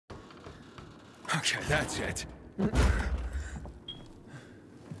Okay, that's it.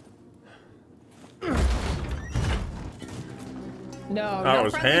 No, That no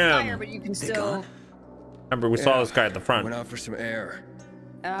was friendly him. fire, but you can still. Remember, we saw this guy at the front. Went out for some air.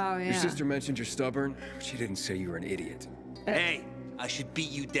 Oh yeah. Your sister mentioned you're stubborn. She didn't say you were an idiot. Hey, I should beat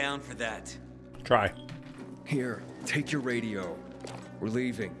you down for that. Try. Here, take your radio. We're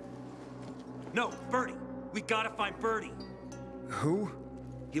leaving. No, Birdie. We gotta find Birdie. Who?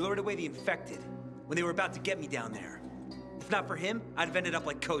 He lured away the infected when they were about to get me down there. If not for him, I'd have ended up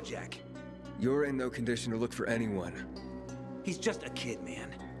like Kojak. You're in no condition to look for anyone. He's just a kid,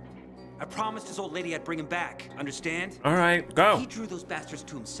 man. I promised his old lady I'd bring him back, understand? All right, go. He drew those bastards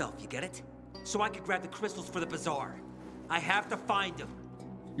to himself, you get it? So I could grab the crystals for the bazaar. I have to find him.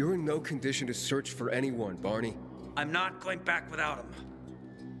 You're in no condition to search for anyone, Barney. I'm not going back without him.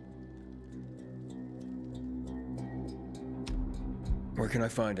 Where can I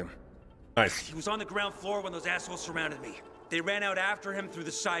find him? Nice. He was on the ground floor when those assholes surrounded me. They ran out after him through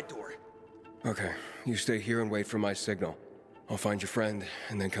the side door. Okay, you stay here and wait for my signal. I'll find your friend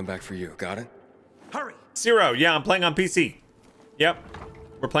and then come back for you. Got it? Hurry! Zero. Yeah, I'm playing on PC. Yep.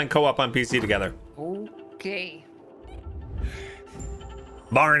 We're playing co-op on PC together. Okay.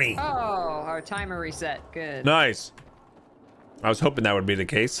 Barney. Oh, our timer reset. Good. Nice. I was hoping that would be the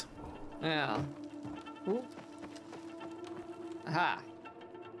case. Yeah. Ooh. Aha.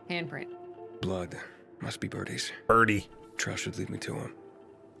 Handprint. Blood. Must be Birdie's. Birdie. Trust should lead me to him.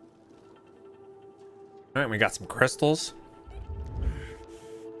 All right, we got some crystals.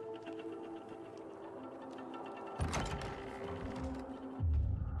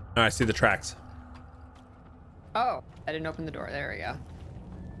 Oh, I see the tracks. Oh, I didn't open the door. There we go.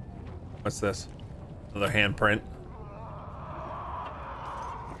 What's this? Another handprint.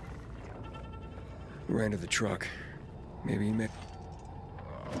 Ran to the truck. Maybe he met.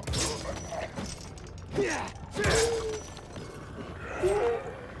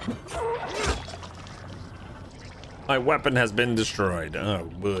 My weapon has been destroyed. Oh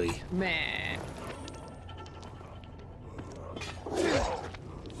boy. Man.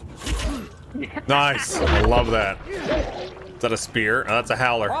 Nice. I love that. Is that a spear? Oh, that's a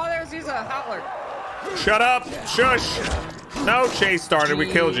howler. Oh, he's a howler. Shut up. Shush. No, chase started.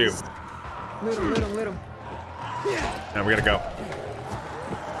 We killed you. Loot him, loot him, loot him. Now we gotta go.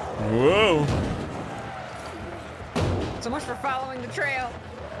 Whoa. So much for following the trail.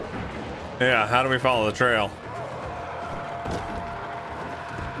 Yeah, how do we follow the trail?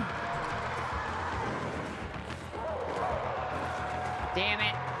 Damn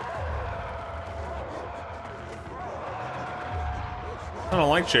it. I don't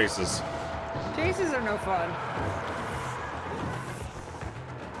like chases. Chases are no fun.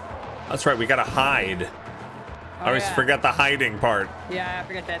 That's right, we gotta hide. I always forget the hiding part. Yeah, I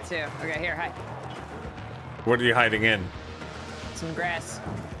forget that too. Okay, here, hide. What are you hiding in? Some grass.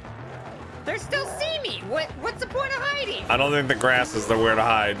 They still see me. What's the point of hiding? I don't think the grass is the where to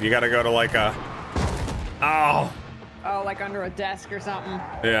hide. You gotta go to like a... Oh! Oh, like under a desk or something?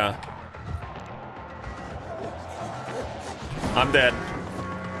 Yeah. I'm dead.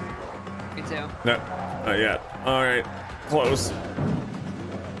 Me too. No, not yet. All right, close.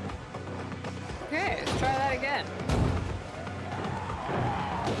 Okay, let's try that again.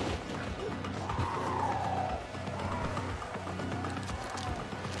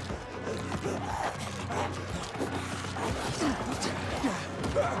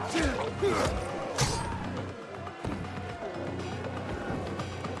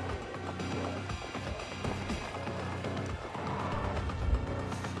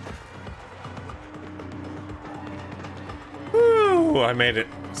 Woo, I made it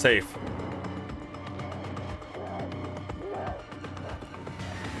safe.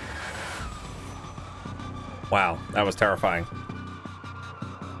 Wow, that was terrifying.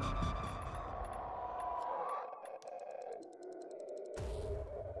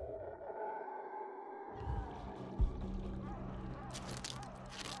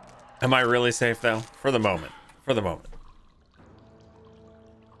 Am I really safe though? For the moment. For the moment.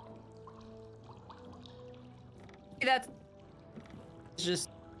 That's just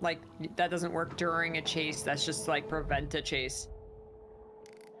like, that doesn't work during a chase. That's just like prevent a chase.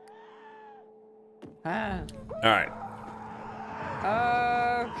 Ah. All right.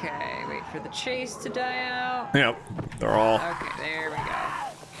 Okay, wait for the chase to die out. Yep. They're all. Okay, there we go.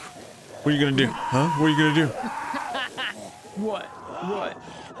 What are you gonna do? Huh? What are you gonna do? What? What?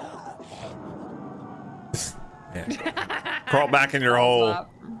 Yeah. Crawl back in your hole.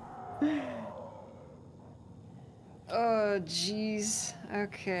 Oh, jeez.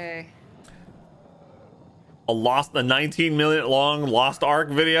 Okay. a 19-minute long Lost Ark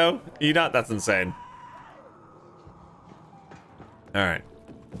video? You know, that's insane. All right.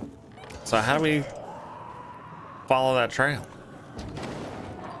 So how do we follow that trail?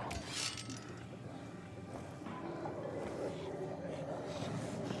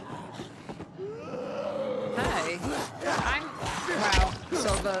 Hi. Wow. So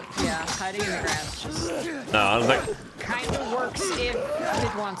hiding in the grass just No, I was like, kind of works if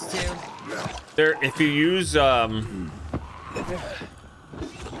it wants to. if you use the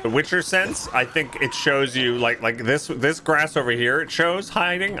Witcher sense, I think it shows you like this grass over here. It shows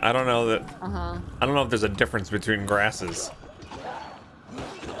hiding. I don't know that. I don't know if there's a difference between grasses.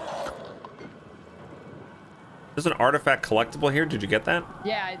 There's an artifact collectible here. Did you get that?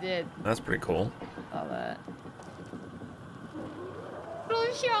 Yeah, I did. That's pretty cool. All that.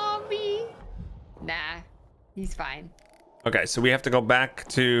 Little zombie. Nah, he's fine. Okay, so we have to go back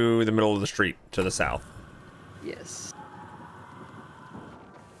to the middle of the street to the south. Yes.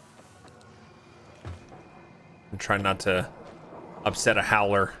 And try not to upset a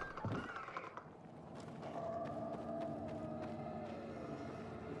howler.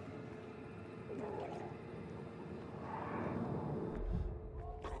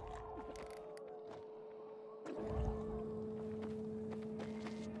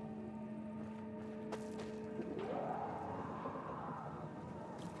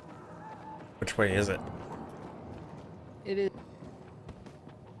 Which way is it? It is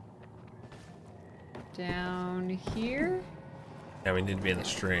down here. Yeah, we need to be in the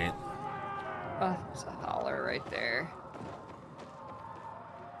street. Oh, there's a holler right there.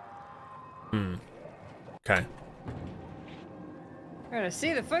 Okay. I gotta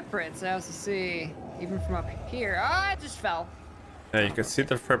see the footprints. I also see even from up here. Oh, I just fell. Yeah, you can see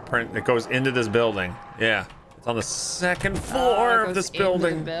the footprint. It goes into this building. Yeah, it's on the second Oh, floor it of this goes into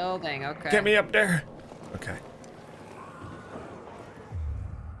the building. building. Okay. Get me up there. Okay.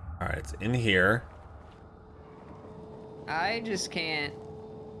 All right, it's in here. I just can't.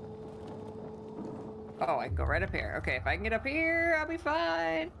 Oh, I can go right up here. Okay, if I can get up here, I'll be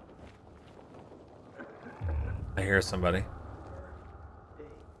fine. I hear somebody.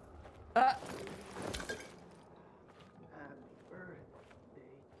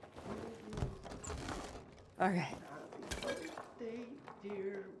 Okay.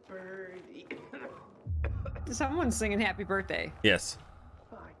 Dear birdie. Someone's singing happy birthday. Yes,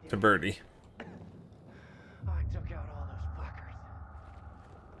 to Birdie. I took out all those fuckers.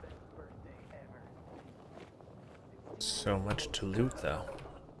 Best birthday ever. So much to loot, though.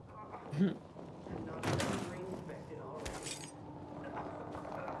 Not reinfected already. We'll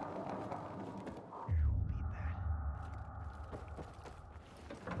beat that.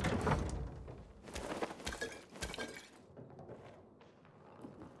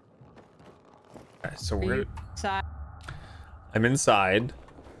 Okay, so we're. Side. I'm inside,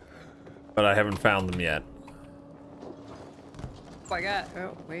 but I haven't found them yet. Oh, I got.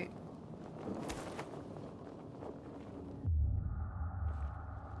 Oh, wait.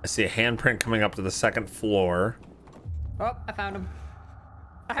 I see a handprint coming up to the second floor. Oh, I found him.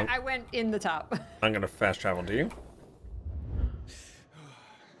 I went in the top. I'm gonna fast travel to you.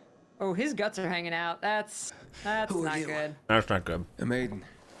 Oh, his guts are hanging out. That's Who are not you? good. That's not good. A maiden.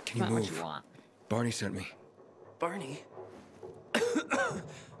 Can you Not what move? you want. Barney sent me. Barney? Of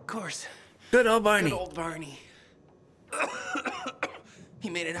course. Good old Barney. Good old Barney. He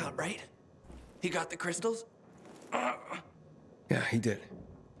made it out, right? He got the crystals? Yeah, he did.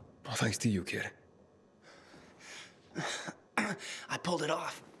 All thanks to you, kid. I pulled it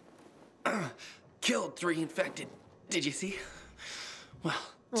off. Killed 3 infected. Did you see? Well,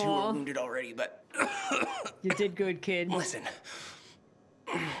 2 Aw. are wounded already, but You did good, kid. listen.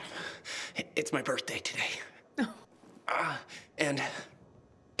 It's my birthday today. And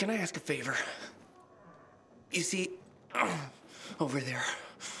can I ask a favor? You see, over there,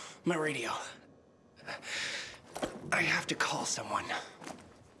 my radio. I have to call someone.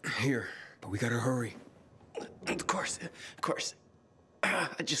 Here, but we gotta hurry. Of course, of course. I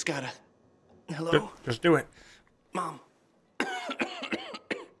just gotta. Hello? Just do it. Mom.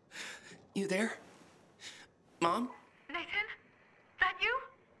 You there? Mom? Nathan? That you?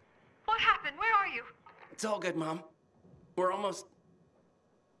 What happened? Where are you? It's all good, Mom. We're almost.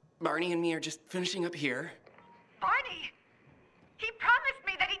 Barney and me are just finishing up here. Barney! He promised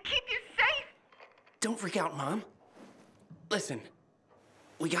me that he'd keep you safe! Don't freak out, Mom. Listen,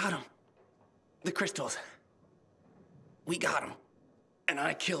 we got him. The crystals. We got him. And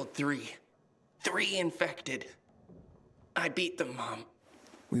I killed 3. 3 infected. I beat them, Mom.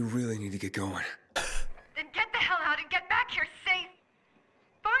 We really need to get going. Then get the hell out and get back here safe!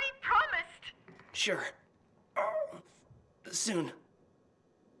 Barney promised! Sure. Soon.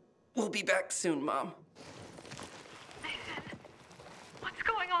 We'll be back soon, Mom. Nathan, what's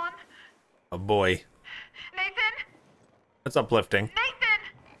going on? Oh boy. Nathan? That's uplifting.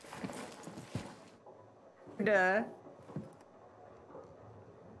 Nathan! Duh.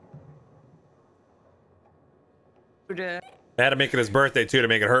 Duh. They had to make it his birthday too to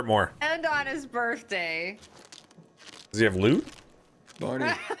make it hurt more. And on his birthday. Does he have loot?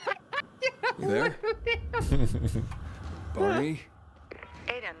 Barney, you there? Barney?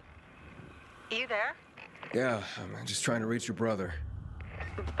 Aiden, you there? Yeah, I'm just trying to reach your brother.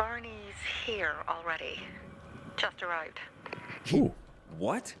 Barney's here already. Just arrived. Ooh.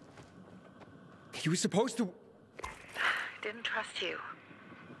 What? He was supposed to... Didn't trust you.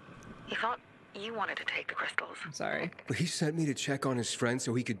 He thought you wanted to take the crystals. I'm sorry. But he sent me to check on his friend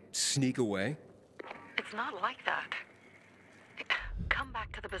so he could sneak away? It's not like that. Come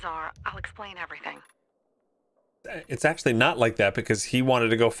back to the bazaar. I'll explain everything. It's actually not like that because he wanted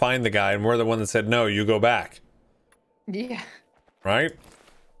to go find the guy and we're the one that said, no, you go back. Yeah. Right?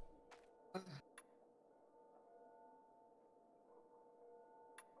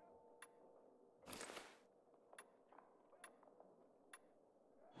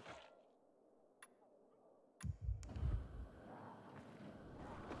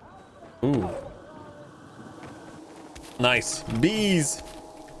 Ooh. Nice. Bees.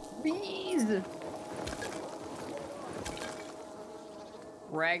 Bees.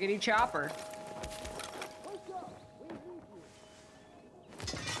 Raggedy chopper.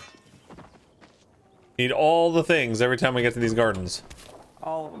 Need all the things every time we get to these gardens.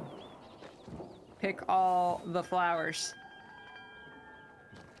 All of them. Pick all the flowers.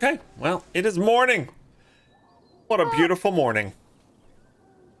 Okay, well, it is morning. What a beautiful morning.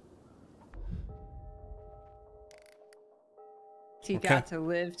 He got to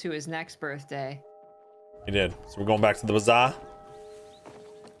live to his next birthday. He did. So we're going back to the bazaar.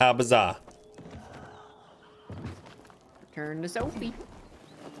 How bazaar? Turn to Sophie.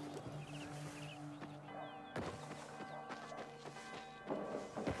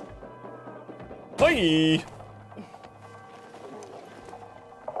 Bye.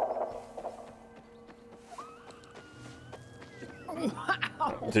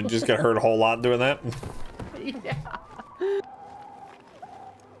 Wow. Did you just get hurt a whole lot doing that? Yeah.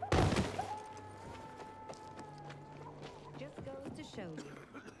 Just goes to show you,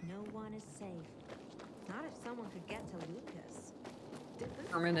 no one is safe. Not if someone could get to Lucas.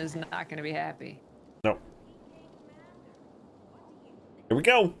 Herman is not going to be happy. No. Here we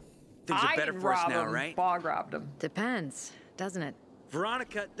go. Things are better didn't for us rob now, him. right? Bog robbed him. Depends, doesn't it?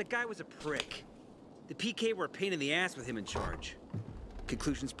 Veronica, the guy was a prick. The PK were a pain in the ass with him in charge.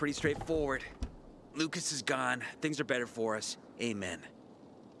 Conclusion's pretty straightforward. Lucas is gone. Things are better for us. Amen.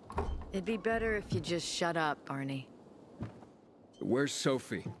 It'd be better if you just shut up, Barney. Where's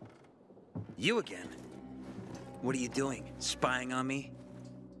Sophie? You again? What are you doing? Spying on me?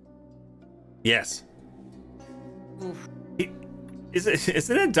 Yes.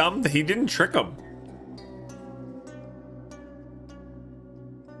 Isn't it dumb that he didn't trick him?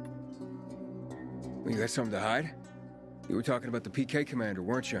 You got something to hide? You were talking about the PK commander,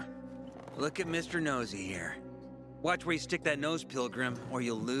 weren't you? Look at Mr. Nosy here. Watch where you stick that nose, Pilgrim, or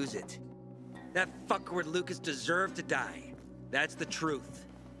you'll lose it. That fuckward Lucas deserved to die. That's the truth.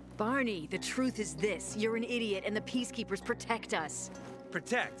 Barney, the truth is this. You're an idiot and the Peacekeepers protect us.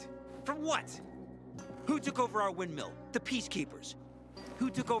 Protect? From what? Who took over our windmill? The Peacekeepers. Who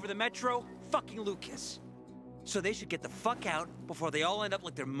took over the Metro? Fucking Lucas. So they should get the fuck out before they all end up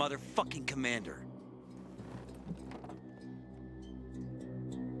like their motherfucking commander.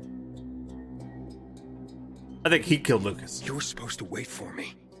 I think he killed Lucas. You were supposed to wait for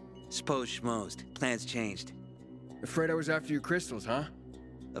me. Suppose schmozed. Plans changed. Afraid I was after your crystals, huh?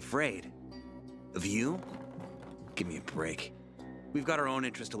 Afraid? Of you? Give me a break. We've got our own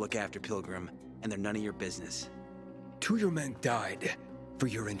interests to look after, Pilgrim, and they're none of your business. 2 of your men died for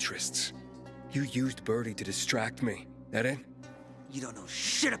your interests. You used Birdie to distract me. That it? You don't know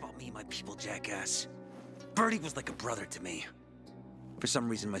shit about me and my people, jackass. Birdie was like a brother to me. For some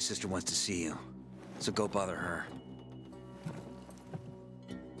reason, my sister wants to see you. So go bother her.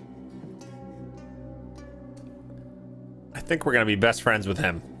 I think we're gonna be best friends with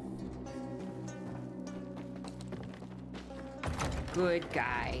him. Good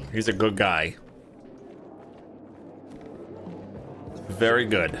guy. He's a good guy. Very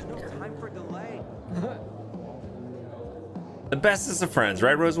good. Time for delay. The bestest of friends,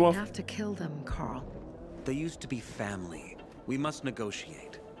 right, Rosewolf? You have to kill them, Carl. They used to be family. We must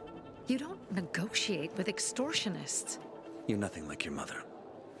negotiate. You don't negotiate with extortionists. You're nothing like your mother.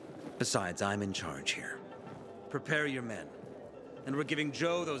 Besides, I'm in charge here. Prepare your men. and we're giving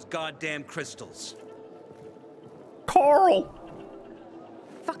Joe those goddamn crystals. Carl!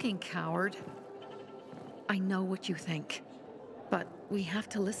 Fucking coward. I know what you think, but we have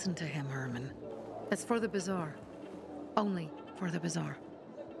to listen to him, Herman. It's for the bazaar. Only for the bazaar.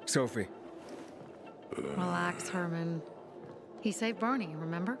 Sophie. Relax, Herman. He saved Barney,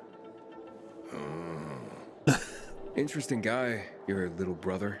 remember? Interesting guy, your little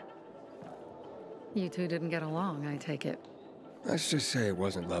brother. You two didn't get along, I take it. Let's just say it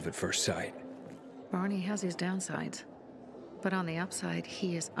wasn't love at first sight. Barney has his downsides, but on the upside,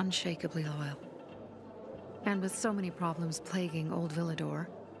 he is unshakably loyal. And with so many problems plaguing old Villador,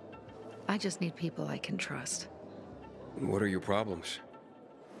 I just need people I can trust. What are your problems?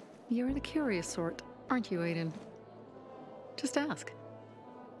 You're the curious sort, aren't you, Aiden? Just ask.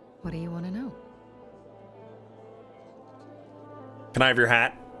 What do you want to know? Can I have your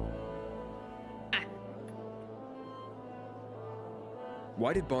hat?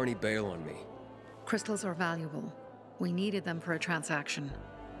 Why did Barney bail on me? Crystals are valuable. We needed them for a transaction.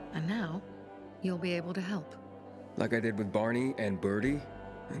 And now, you'll be able to help. Like I did with Barney and Birdie?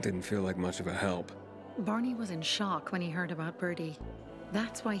 It didn't feel like much of a help. Barney was in shock when he heard about Birdie.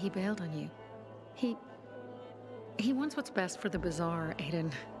 That's why he bailed on you. He wants what's best for the bazaar,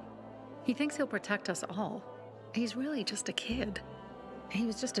 Aiden. He thinks he'll protect us all. He's really just a kid. He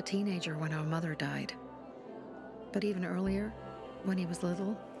was just a teenager when our mother died. But even earlier, when he was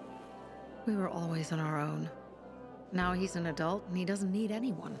little, we were always on our own. Now he's an adult and he doesn't need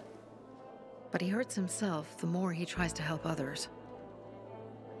anyone. But he hurts himself the more he tries to help others.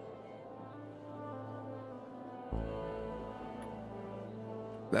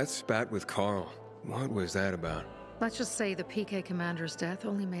 That spat with Carl, what was that about? Let's just say the PK commander's death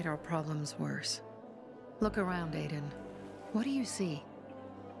only made our problems worse. Look around, Aiden. What do you see?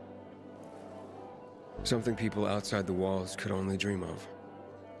 Something people outside the walls could only dream of.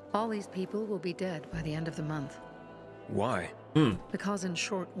 All these people will be dead by the end of the month. Why? Because in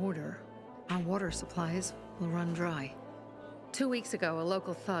short order, our water supplies will run dry. 2 weeks ago, a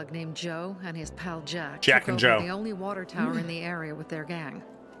local thug named Joe and his pal Jack Jack took and over Joe. the only water tower in the area with their gang.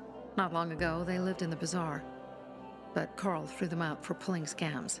 Not long ago, they lived in the bazaar. But Carl threw them out for pulling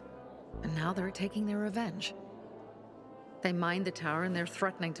scams. And now they're taking their revenge. They mined the tower and they're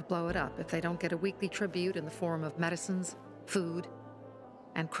threatening to blow it up if they don't get a weekly tribute in the form of medicines, food,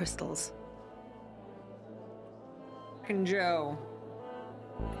 and crystals. And Joe.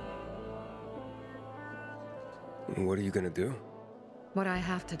 What are you gonna do? What I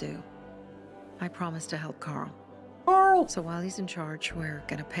have to do. I promise to help Carl. Carl! So while he's in charge, we're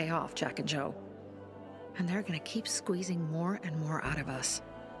gonna pay off Jack and Joe. And they're gonna keep squeezing more and more out of us.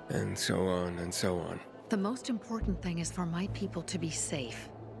 And so on and so on. The most important thing is for my people to be safe.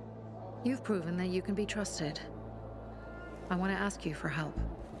 You've proven that you can be trusted. I want to ask you for help.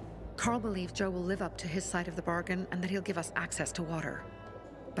 Carl believes Joe will live up to his side of the bargain and that he'll give us access to water.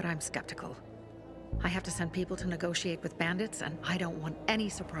 But I'm skeptical. I have to send people to negotiate with bandits, and I don't want any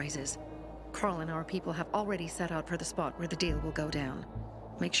surprises. Carl and our people have already set out for the spot where the deal will go down.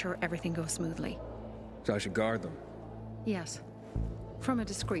 Make sure everything goes smoothly. So I should guard them. Yes. From a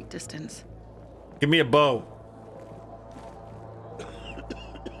discreet distance. Give me a bow.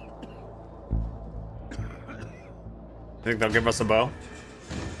 Think they'll give us a bow?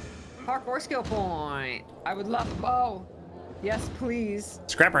 Parkour skill point. I would love a bow. Yes, please.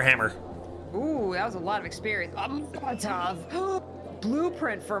 Scrapper hammer. Ooh, that was a lot of experience. A Molotov.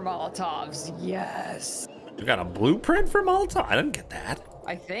 Blueprint for Molotovs. Yes. You got a blueprint for Molotov? I didn't get that.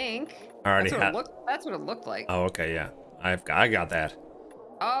 I think. I already had. That's what it looked like. Oh, okay, yeah. I got that.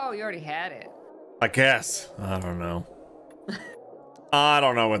 Oh, you already had it. I guess. I don't know. I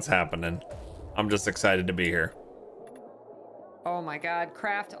don't know what's happening. I'm just excited to be here. Oh my god,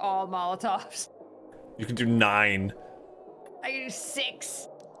 craft all Molotovs. You can do 9. I can do 6.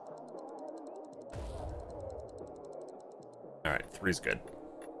 All right, 3's good.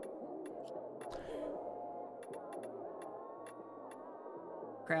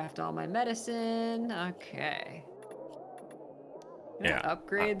 Craft all my medicine. Okay. Yeah.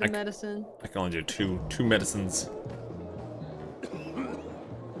 Upgrade the medicine. I can only do two medicines.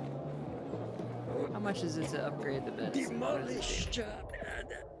 How much is it to upgrade the medicine?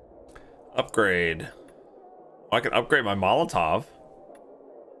 Upgrade. Oh, I can upgrade my Molotov.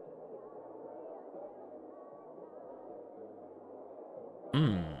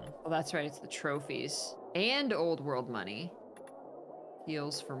 Oh, that's right. It's the trophies and old world money.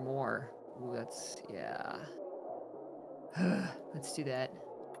 Heals for more. Ooh, that's yeah. Let's do that.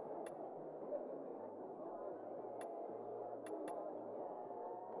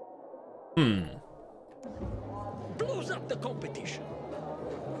 Blues up the competition.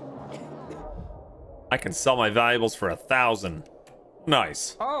 I can sell my valuables for 1,000.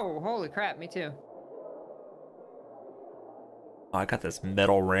 Nice. Oh, holy crap, me too. Oh, I got this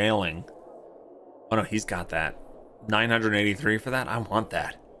metal railing. Oh no, he's got that. 983 for that? I want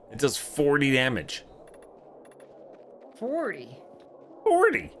that. It does 40 damage. 40.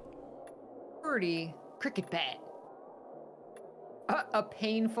 40. 40. Cricket bat. A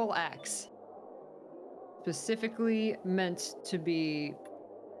painful axe. Specifically meant to be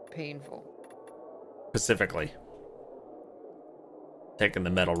painful. Specifically. Taking the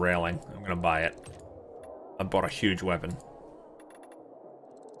metal railing. I'm gonna buy it. I bought a huge weapon.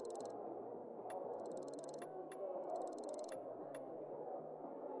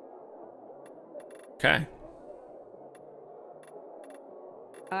 Okay.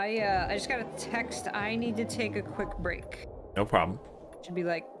 I just got a text. I need to take a quick break. No problem. Should be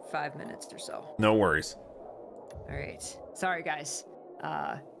like 5 minutes or so. No worries. All right. Sorry, guys.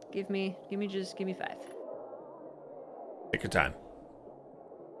 Give me 5. Take your time.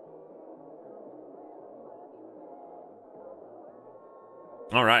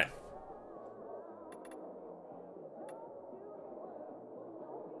 All right.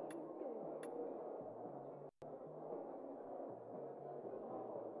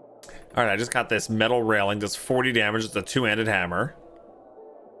 All right, I just got this metal railing, does 40 damage. It's a two-handed hammer.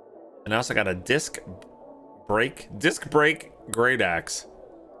 And I also got a disc break great axe.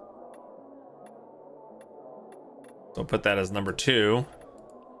 So I'll put that as number 2.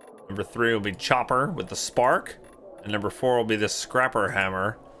 Number 3 will be chopper with the spark. And number 4 will be the scrapper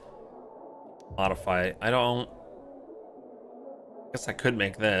hammer. Modify. I guess I could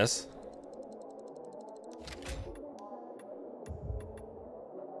make this.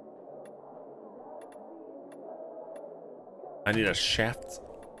 I need a shaft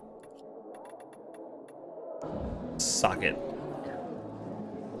socket.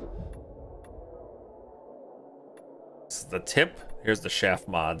 This is the tip. Here's the shaft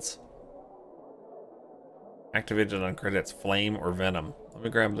mods. Activated on credits, flame or venom. Let me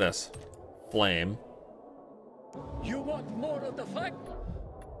grab this. Flame. You want more of the fight?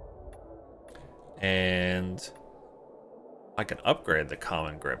 And I can upgrade the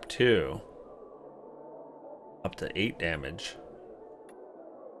common grip too. Up to 8 damage.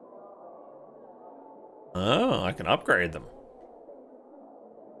 Oh, I can upgrade them.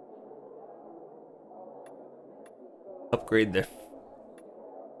 Upgrade the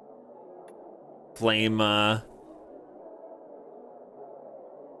flame, yeah,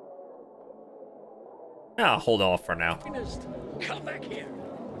 I'll hold off for now. Come back here.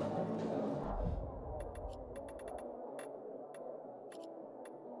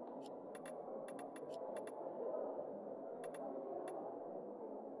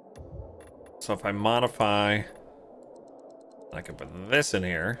 So if I modify, I can put this in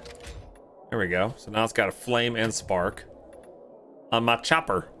here. There we go. So now it's got a flame and spark on my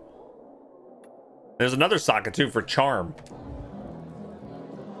chopper. There's another socket too for charm.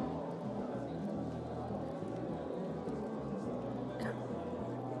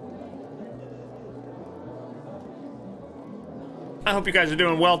 I hope you guys are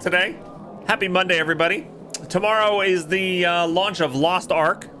doing well today. Happy Monday, everybody. Tomorrow is the launch of Lost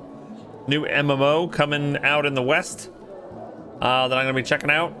Ark. New MMO coming out in the West that I'm going to be checking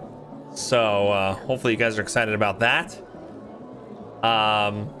out. So hopefully you guys are excited about that.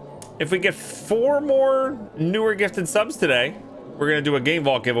 If we get 4 more newer gifted subs today, we're going to do a Game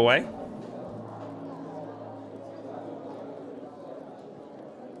Vault giveaway.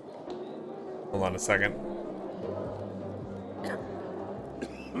 Hold on a second.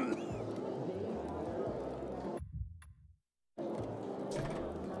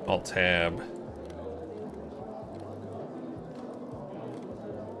 Alt tab.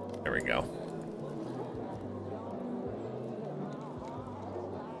 There we go.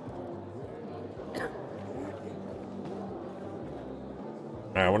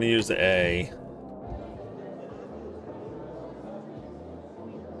 All right, I want to use a.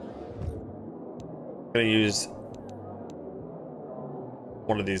 I'm gonna use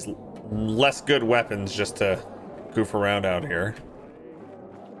one of these less good weapons just to goof around out here.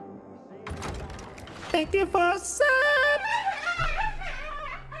 Thank you for sub.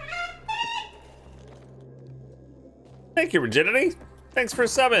 Thank you, Rigidity. Thanks for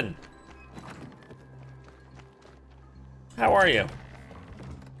subbing. How are you?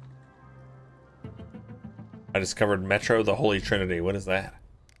 I discovered Metro, the Holy Trinity. What is that?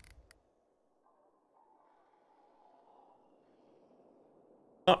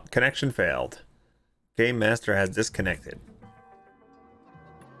 Oh, connection failed. Game Master has disconnected.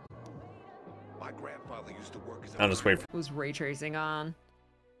 I'll just wait for Was ray tracing on?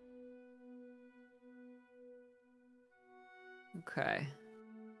 Okay.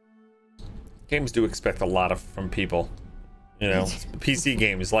 games do expect a lot from people. You know, PC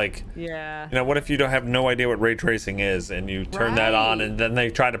games, like, yeah. You know, what if you don't have no idea what ray tracing is and you turn that on and then they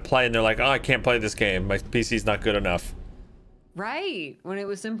try to play and they're like, oh, I can't play this game. My PC's not good enough. Right. When it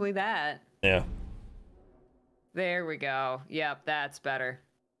was simply that. Yeah. There we go. Yep, that's better.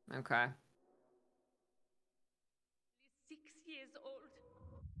 Okay. 6 years old.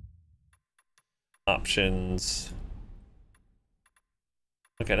 Options.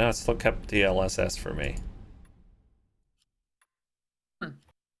 Okay, now it's still kept DLSS for me.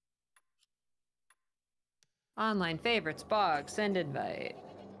 Online favorites, Bog, send invite.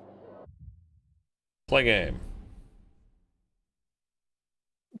 Play game.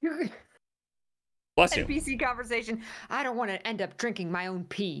 Bless you. NPC conversation. I don't want to end up drinking my own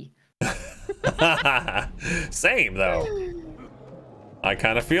pee. Same, though. I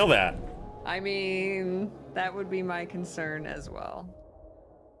kind of feel that. I mean, that would be my concern as well.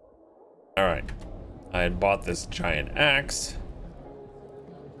 All right. I had bought this giant axe.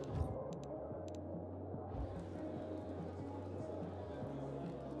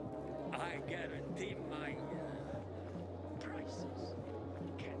 I guarantee my prices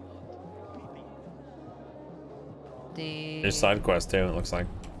cannot be. There's side quest too, it looks like.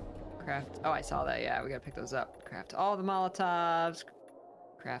 Craft. Oh, I saw that. Yeah, we gotta pick those up. Craft all the Molotovs.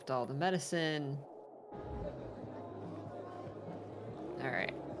 Craft all the medicine. All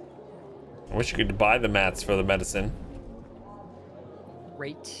right. I wish you could buy the mats for the medicine.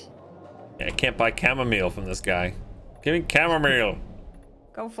 Great. Yeah, I can't buy chamomile from this guy. Give me chamomile.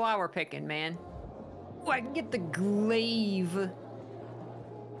 Go flower picking, man. Oh, I can get the glaive.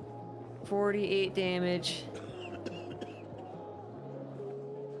 48 damage.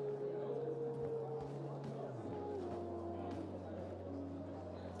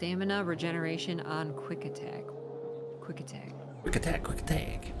 Stamina regeneration on quick attack. Quick attack. Quick attack, quick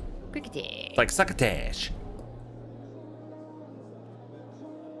attack. Quick attack. It's like succotash.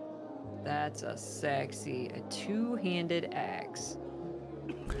 That's a sexy, a two-handed axe.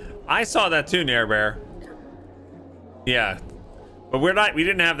 I saw that too, Nair Bear. Yeah. But we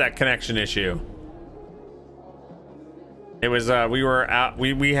didn't have that connection issue. It was we were out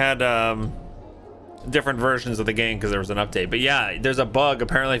we had different versions of the game because there was an update. But yeah, there's a bug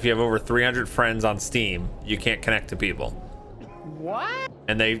apparently if you have over 300 friends on Steam, you can't connect to people. What?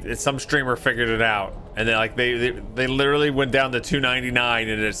 And some streamer figured it out, and they literally went down to 299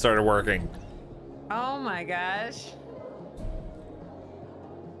 and it started working. Oh my gosh.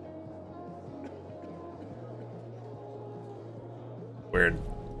 Weird.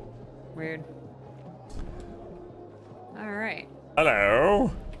 Weird. All right.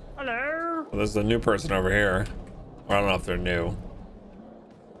 Hello. Hello. Well, there's a new person over here. Or I don't know if they're new,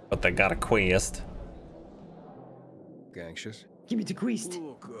 but they got a quest. Anxious? Give me the quest.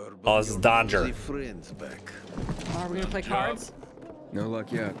 Oh, this is Dodger. Are we gonna play cards? No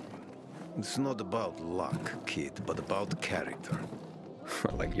luck yet. It's not about luck, kid, but about character.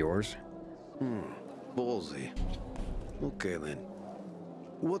 Like yours? Ballsy. Okay then.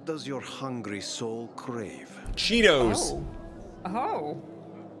 What does your hungry soul crave? Cheetos. Oh.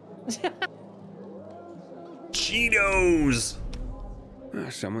 Cheetos.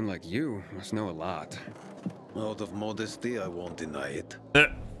 Someone like you must know a lot. Out of modesty, I won't deny it.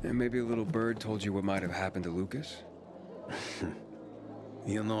 And maybe a little bird told you what might have happened to Lucas?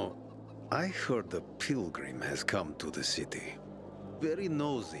 You know, I heard a pilgrim has come to the city. Very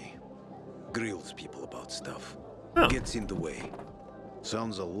nosy. Grills people about stuff. Gets in the way.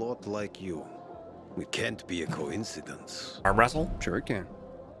 Sounds a lot like you. It can't be a coincidence. Arm wrestle? Sure it can.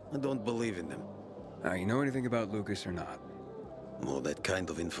 I don't believe in them. You know anything about Lucas or not? Well, that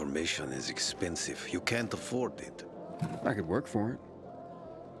kind of information is expensive. You can't afford it. I could work for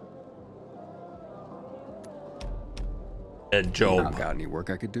it. Job. Got any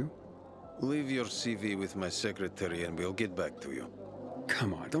work I could do? Leave your CV with my secretary and we'll get back to you.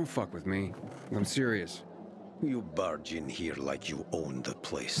 Come on, don't fuck with me. I'm serious. You barge in here like you own the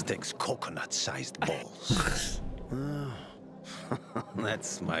place. Takes coconut-sized balls.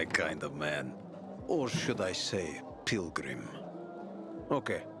 That's my kind of man. Or should I say, pilgrim.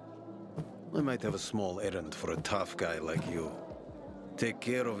 Okay. I might have a small errand for a tough guy like you. Take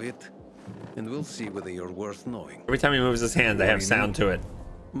care of it, and we'll see whether you're worth knowing. Every time he moves his hand, they have sound to it.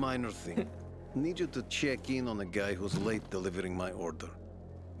 Minor thing. Need you to check in on a guy who's late delivering my order.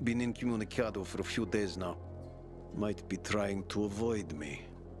 Been incommunicado for a few days now. Might be trying to avoid me.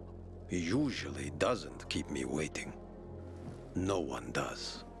 He usually doesn't keep me waiting. No one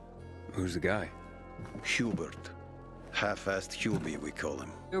does. Who's the guy? Hubert. Half-assed Hubie, we call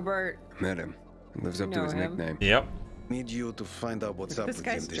him. Hubert. Met him. He lives up to know his him. nickname. Yep. Need you to find out what's up This with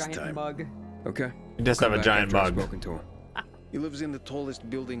him guy's this giant time. mug. Okay. He does Come have a back giant after I've mug. spoken to him. He lives in the tallest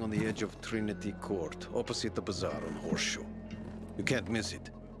building on the edge of Trinity Court, opposite the bazaar on Horseshoe. You can't miss it.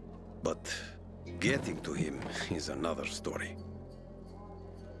 But getting to him is another story.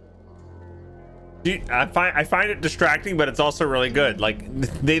 I find it distracting, but it's also really good. Like,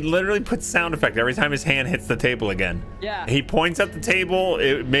 they literally put sound effect every time his hand hits the table again. Yeah. He points at the table.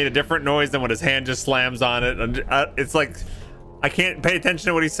 It made a different noise than when his hand just slams on it. And it's like, I can't pay attention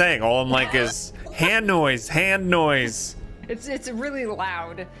to what he's saying. All I'm like is hand noise, hand noise. It's really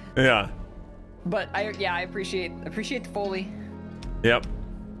loud. Yeah. But I appreciate the Foley. Yep.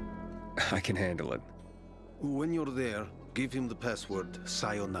 I can handle it. When you're there, give him the password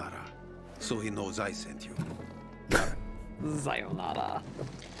Sayonara, so he knows I sent you. Sayonara.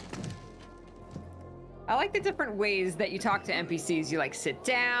 I like the different ways that you talk to NPCs. You like sit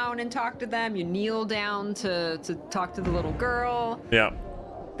down and talk to them. You kneel down to talk to the little girl. Yeah.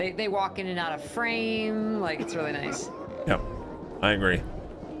 They walk in and out of frame. Like, it's really nice. Yep. I agree.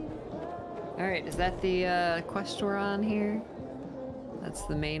 All right, is that the quest we're on here? That's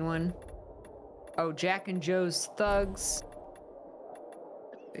the main one. Oh, Jack and Joe's Thugs.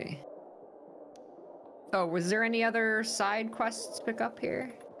 Okay. Oh, was there any other side quests to pick up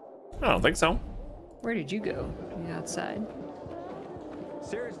here? I don't think so. Where did you go? You outside?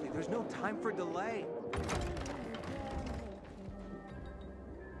 Seriously, there's no time for delay.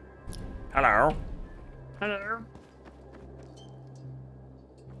 Hello. Hello.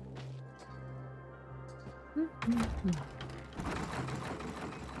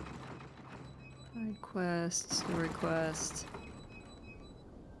 Side quest, story quest.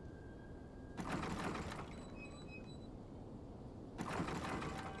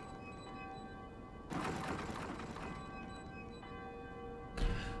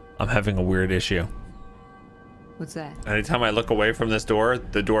 I'm having a weird issue. What's that? Anytime I look away from this door,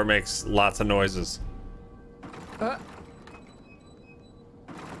 the door makes lots of noises. It's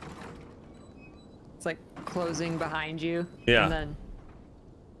like closing behind you. Yeah. And then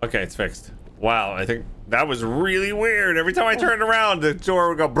Okay, it's fixed. Wow, I think that was really weird. Every time I turned around, the door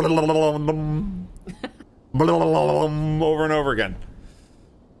would go over and over again.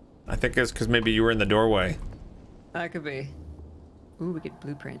 I think it's because maybe you were in the doorway. that could be. Ooh, we get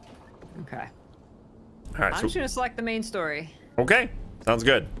blueprint. Okay. All right, I'm just gonna select the main story okay, sounds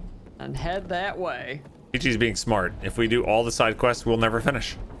good. and head that way. Ichi's being smart. If we do all the side quests, we'll never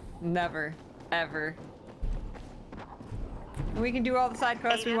finish. Never, ever. And we can do all the side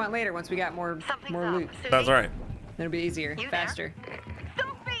quests we want later once we got more loot. That's right. It'll be easier, You there? faster.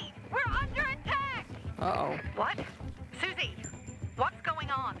 Sophie, we're under attack! Uh-oh. What? Susie, what's going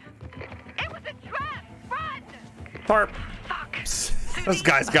on? It was a trap! Run! Tarp. Those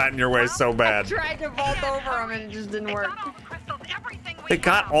guys got in your way so bad. Tried to vault over them and it just didn't work. They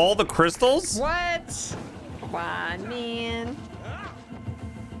got all the crystals? What? Come on, man.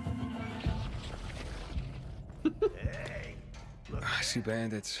 I see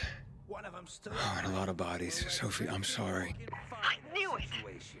bandits. Oh, and a lot of bodies. Sophie, I'm sorry. I knew it!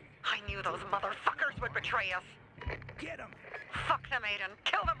 I knew those motherfuckers would betray us. Get them! Fuck them, Aiden.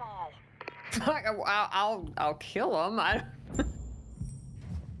 Kill them all! Fuck, I'll kill them.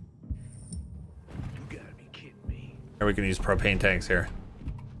 Or we can use propane tanks here.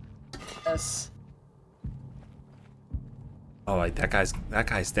 Yes. Oh, like that guy's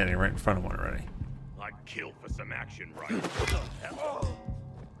standing right in front of one already. I'd kill for some action, right?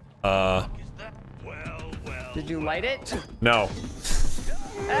 Did you light it? No.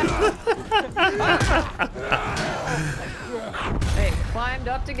 Hey, climbed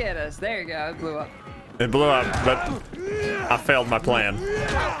up to get us. There you go. It blew up. It blew up, but I failed my plan.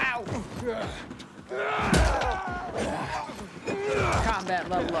 Ow, combat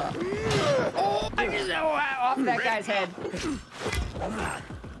level up. Oh, I just off that guy's head.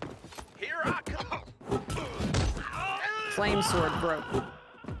 Here I come. Flame sword broke.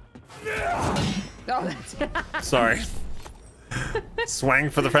 Oh, that's Sorry. Swang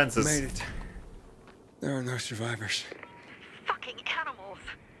for the fences. Made it. There are no survivors. Fucking animals!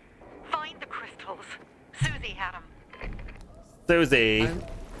 Find the crystals. Susie had them. Susie.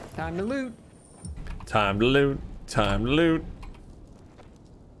 Time to loot. Time to loot. Time to loot.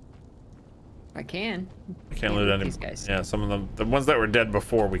 I can. We can't loot any. these guys. Yeah, some of them. The ones that were dead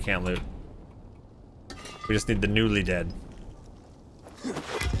before, we can't loot. We just need the newly dead.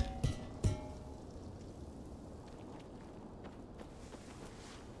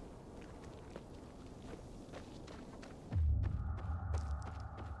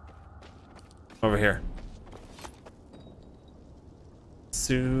 Over here.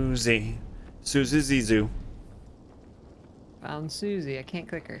 Susie. Susie Zizu. Found Susie. I can't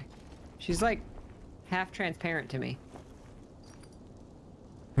click her. She's like half transparent to me.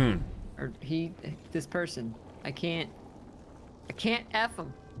 Or this person. I can't F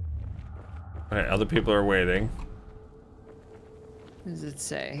him. Alright, other people are waiting. What does it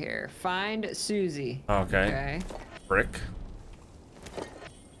say here? Find Susie. Okay. Brick.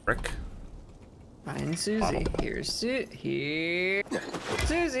 Find Susie. Here's Susie.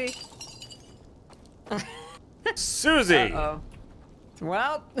 Susie. Uh-oh.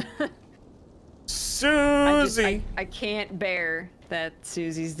 Well. Susie. I can't bear that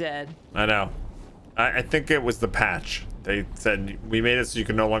Susie's dead. I know. I think it was the patch. They said we made it so you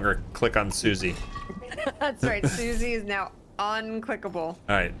can no longer click on Susie. That's right. Susie is now unclickable. All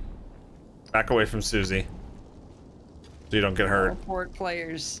right. Back away from Susie. So you don't get hurt. Teleport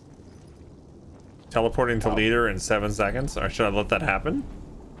players. Teleporting to leader in 7 seconds? Or should I let that happen?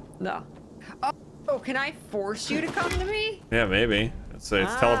 No. Oh, can I force you to come to me? Yeah, maybe. It's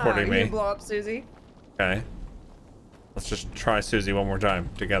teleporting me. You blow up Susie? Okay. Let's just try Susie one more time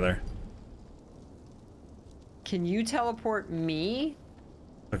together. Can you teleport me?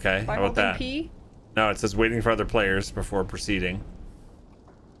 Okay, By how about that? P? No, it says waiting for other players before proceeding.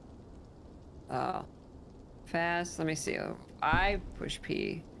 Oh. Fast, let me see. I push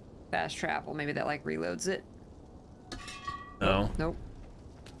P. Fast travel, maybe that like reloads it. No. Nope.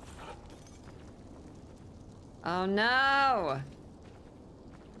 Oh no!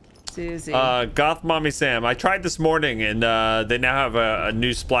 Susie. Goth Mommy Sam. I tried this morning and they now have a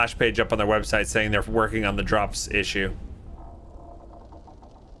new splash page up on their website saying they're working on the drops issue.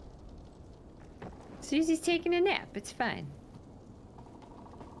 Susie's taking a nap. It's fine.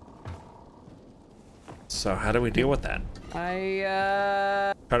 So how do we deal with that?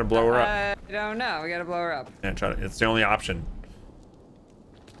 I Try to blow her up. I don't know. We gotta blow her up. Yeah, it's the only option.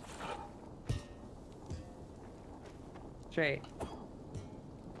 Straight.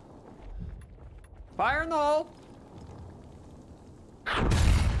 Fire in the hole.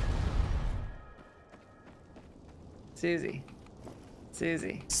 Susie.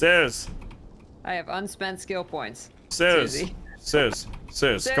 Sus. I have unspent skill points. Sus. Susie. Sus.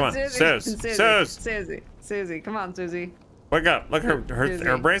 Come on. Susie. Come on, Susie. Wake up. Look, her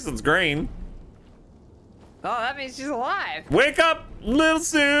bracelet's green. Oh, that means she's alive. Wake up, little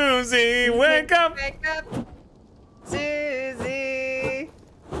Susie. Wake up. Wake up. Susie.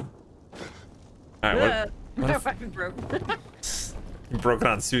 All right, My weapon broke. broken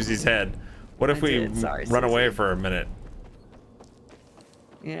on Susie's head. What if we run away for a minute?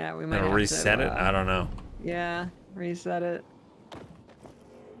 Yeah, we might And have reset to, it? I don't know. Yeah, reset it.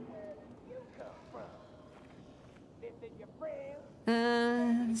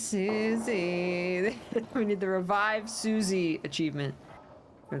 Susie. We need the revive Susie achievement.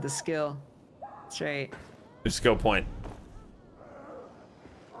 Or the skill. That's right. New skill point.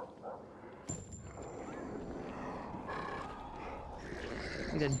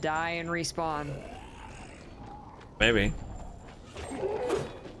 Need to die and respawn. Maybe.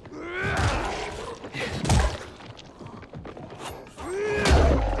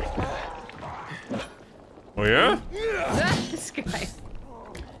 Oh yeah? This guy.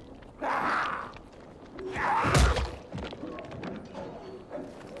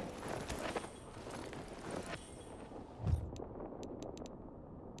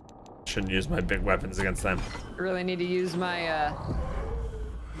 Shouldn't use my big weapons against them. I really need to use my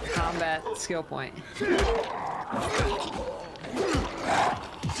combat skill point.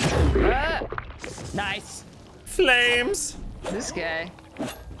 Nice. Flames. This guy.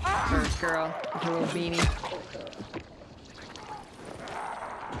 Or girl with her little beanie.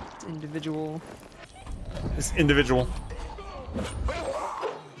 Individual. This individual.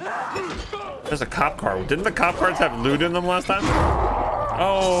 There's a cop car. Didn't the cop cars have loot in them last time?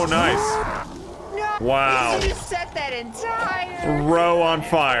 Oh, nice. No, wow. You just set that entire row on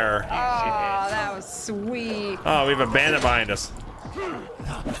fire. Oh, that was sweet. Oh, we have a bandit behind us.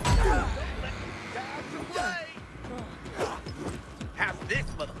 Have this,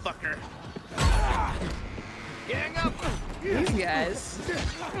 motherfucker. Gang up. These guys.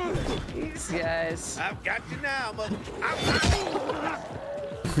 These guys. I've got you now, mother.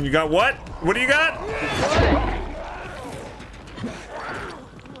 You got what? What do you got?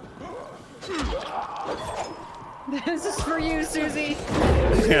 This is for you, Susie.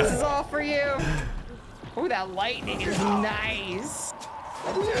 Yeah. This is all for you. Oh, that lightning is nice.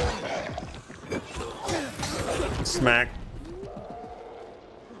 Smack.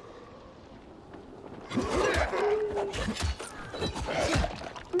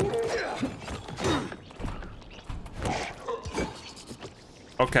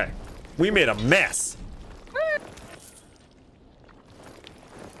 Okay. We made a mess.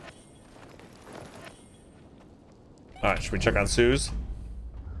 Alright, should we check on Suze?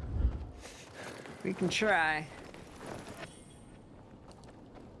 We can try.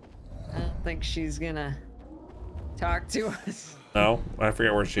 I don't think she's gonna talk to us. No, I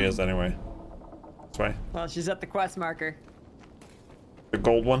forget where she is anyway. This way. Well, she's at the quest marker. The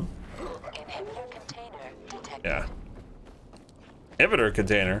gold one? Inhibitor container detected. Yeah. Inhibitor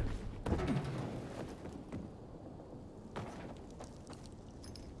container?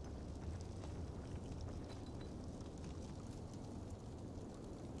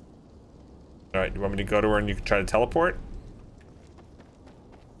 Alright, do you want me to go to her and you can try to teleport?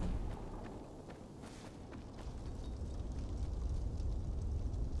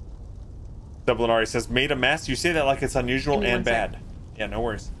 Dublinari says, made a mess? You say that like it's unusual and bad. Yeah, no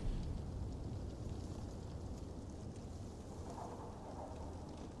worries.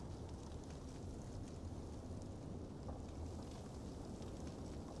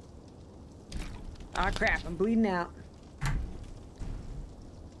 Ah, crap, I'm bleeding out.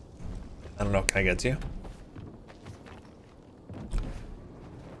 I don't know, can I get to you?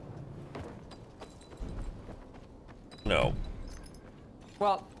 No.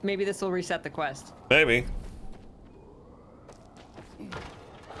 Well, maybe this will reset the quest. Maybe.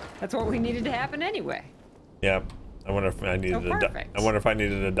 That's what we needed to happen anyway. Yeah. I wonder if I needed to die. I wonder if I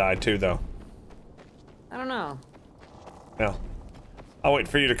needed to die too, though. I don't know. Well, I'll wait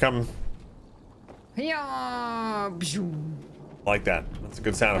for you to come Yeah. like that. That's a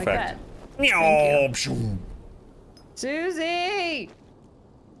good sound Like effect. that. Meow. Susie!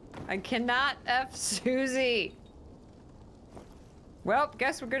 I cannot F Susie. Well,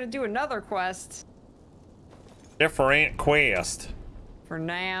 guess we're gonna do another quest. Different quest. For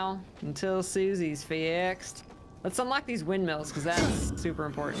now, until Susie's fixed. Let's unlock these windmills, because that's super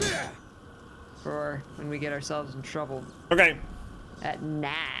important. For when we get ourselves in trouble. Okay. At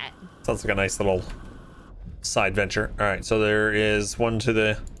night. Sounds like a nice little side venture. Alright, so there is one to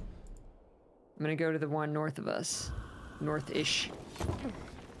the... I'm gonna go to the one north of us. North-ish.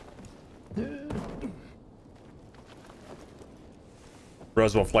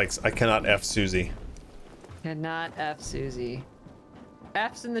 Rosewolf likes, I cannot F Susie. Cannot F Susie.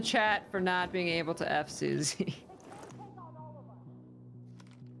 F's in the chat for not being able to F Susie.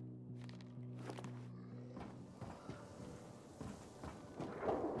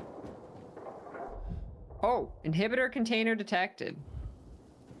 Oh, inhibitor container detected.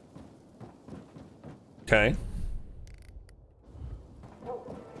 Okay.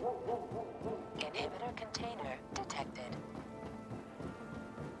 Inhibitor container detected.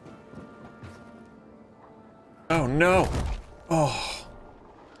 Oh no. Oh.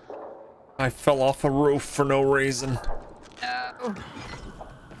 I fell off a roof for no reason. Oh.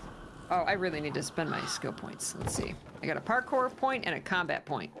 Oh, I really need to spend my skill points. Let's see. I got a parkour point and a combat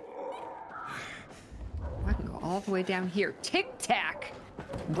point. I can go all the way down here. Tic-tac!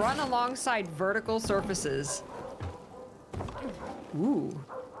 Run alongside vertical surfaces. Ooh.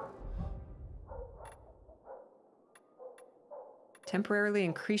 Temporarily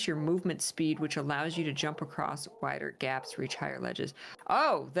increase your movement speed, which allows you to jump across wider gaps, reach higher ledges.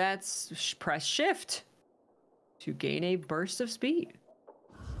 Oh, that's press shift to gain a burst of speed.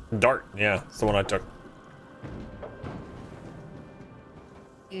 Dart, yeah, it's the one I took.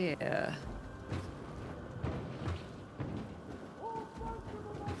 Yeah.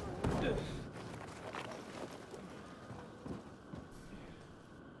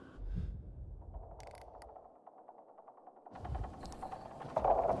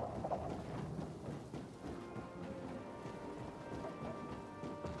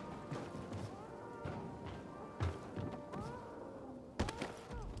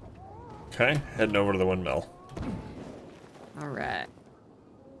 Okay, heading over to the windmill. All right.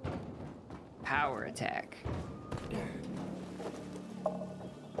 Power attack.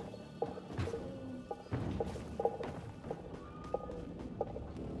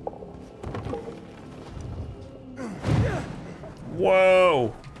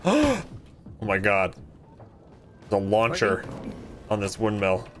 Whoa! Oh my god. There's a launcher on this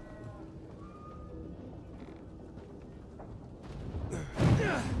windmill.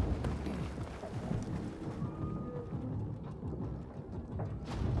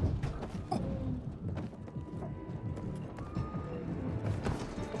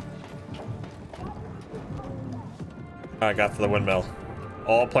 I got to the windmill.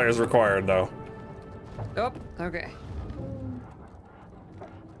 All players required, though. Oh, okay.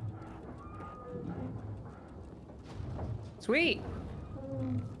 Sweet.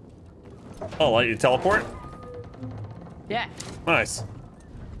 I'll let you teleport. Yeah. Nice.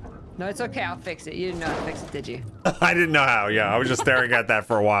 No, it's okay. I'll fix it. You didn't know how to fix it, did you? I didn't know how. Yeah, I was just staring at that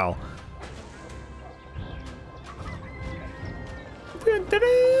for a while.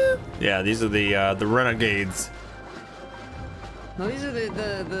 Yeah, these are the renegades. No, these are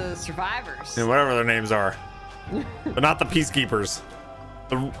the survivors. And whatever their names are. But not the peacekeepers.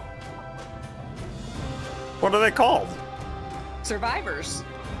 What are they called? Survivors.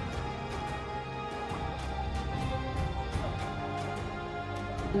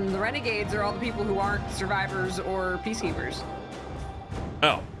 And the renegades are all the people who aren't survivors or peacekeepers.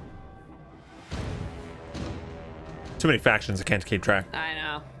 Oh. Too many factions, I can't keep track. I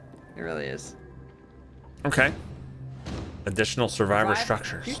know. It really is. Okay. Additional survivor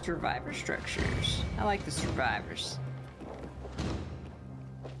structures. Survivor structures. I like the survivors.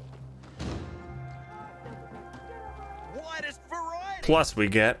 Plus, we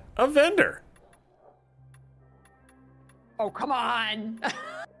get a vendor. Oh, come on.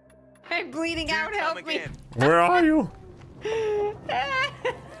 I'm bleeding out. Help me. Where are you?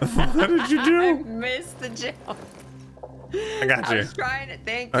 What did you do? I missed the jump. I got you. I was trying to.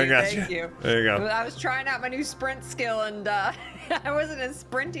 Thank you. I got Thank you. you. There you go. I was trying out my new sprint skill, and I wasn't as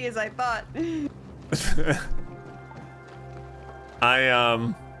sprinty as I thought.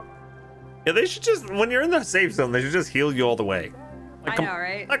 Yeah, they should just, when you're in the safe zone, they should just heal you all the way. Like, I know,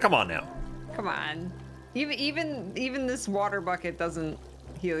 right? Like, come on now. Come on. Even this water bucket doesn't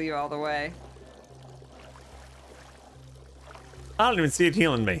heal you all the way. I don't even see it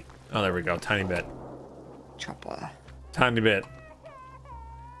healing me. Oh, there we go. Tiny bit. Chopper. Tiny bit.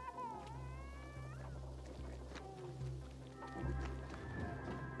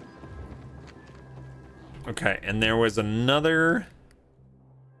 Okay, and there was another...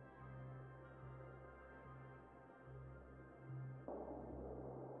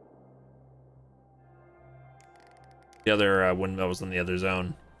 The other windmill was in the other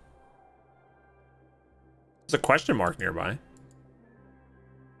zone. There's a question mark nearby.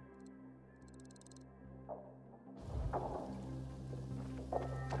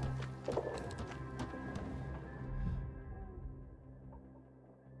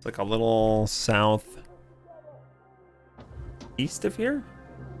 It's like a little south east of here.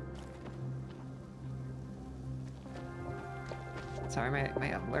 Sorry, my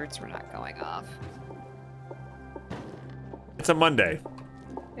alerts were not going off. It's a Monday.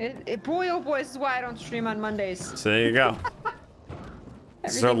 Boy, oh boy, this is why I don't stream on Mondays. So there you go.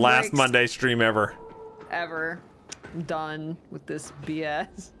 This is our last Monday stream ever. Ever. I'm done with this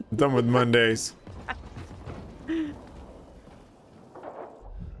BS. Done with Mondays.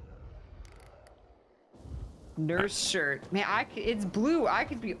 Nurse shirt. Man, it's blue. I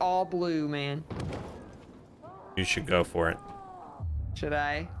could be all blue, man. You should go for it. Should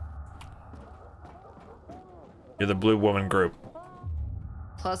I? You're the blue woman group.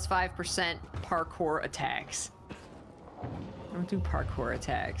 Plus 5% parkour attacks. I don't do parkour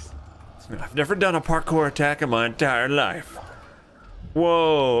attacks. I've never done a parkour attack in my entire life.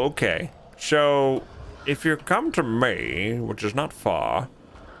 Whoa, okay. So, if you come to me, which is not far,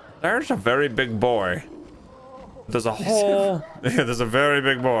 there's a very big boy. There's a whole... Yeah, there's a very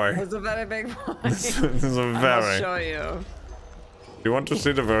big boy. There's a very big boy. There's a very... I'll show you. You want to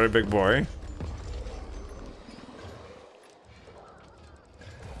see the very big boy?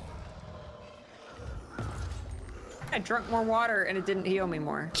 I drank more water and it didn't heal me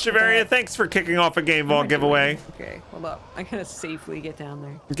more. Shiveria, thanks for kicking off a game vault giveaway. Okay, hold up. I gotta safely get down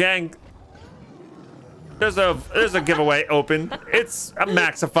there. Gang, there's a giveaway open. It's a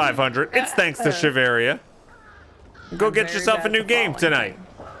max of 500. It's thanks to Shiveria. Go get yourself a new game tonight.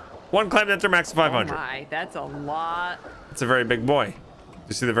 One claim enter max of 500. Oh my, that's a lot. It's a very big boy.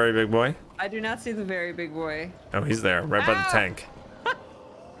 You see the very big boy? I do not see the very big boy. Oh, he's there, right by the tank.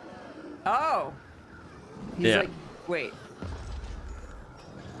 Oh. He's like, wait.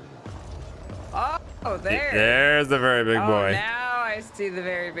 Oh, there. There's the very big boy. Now I see the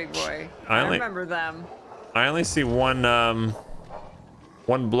very big boy. I remember them. I only see one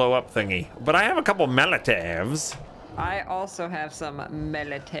blow up thingy, but I have a couple Molotovs. I also have some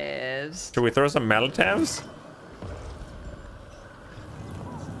Molotovs. Should we throw some Molotovs?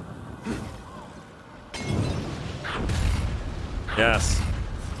 Yes.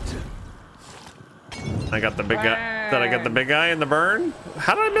 I got the big guy. Did I get the big guy in the burn?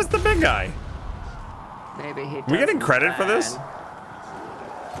 How did I miss the big guy? Maybe he. We getting credit for this?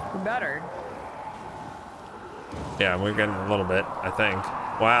 Better. Yeah, we're getting a little bit, I think.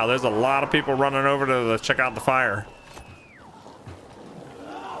 Wow, there's a lot of people running over to check out the fire.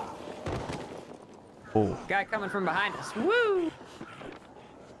 Ooh. Guy coming from behind us. Woo!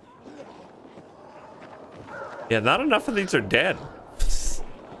 Yeah, not enough of these are dead.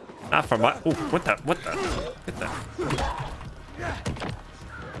 Not for my. Ooh, what the? What the? Get the.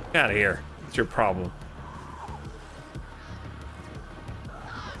 Get out of here. What's your problem?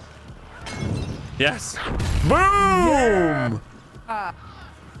 Yes. Boom! Yeah.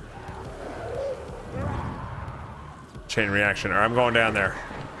 Chain reaction. All right, I'm going down there.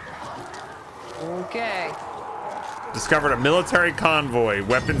 Okay. Discovered a military convoy,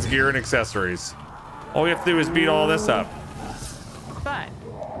 weapons, gear, and accessories. All we have to do is beat all this up. Fine.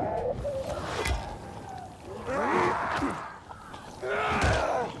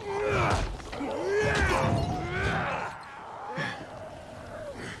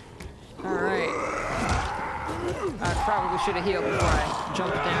 All right. I probably should have healed before I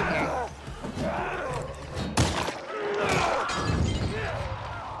jumped down here.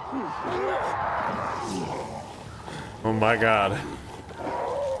 Oh my god.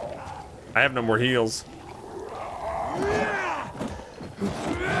 I have no more heals.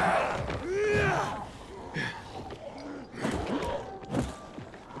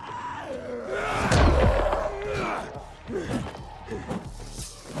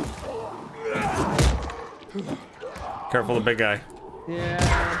 Careful the big guy.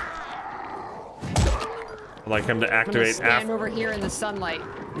 Yeah. I'd like him to activate stand over here in the sunlight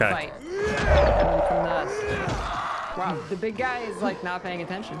and Okay. fight. From this. Wow, the big guy is like not paying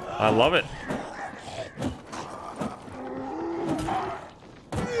attention. I love it.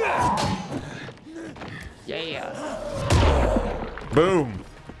 Yeah. Boom.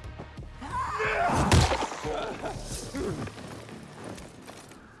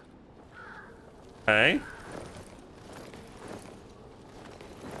 Okay.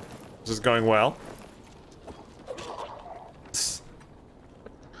 This is going well.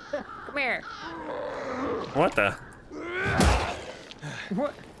 Come here. What the?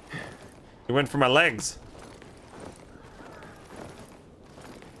 What? He went for my legs.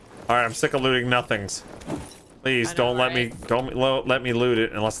 Alright, I'm sick of looting nothings. Please don't let me let me loot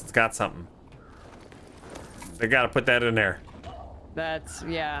it unless it's got something. They gotta put that in there. That's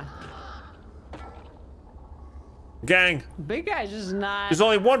yeah. Gang. Big guy's just not. There's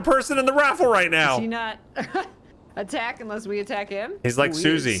only one person in the raffle right now. Is he not attack unless we attack him? He's like Ooh, he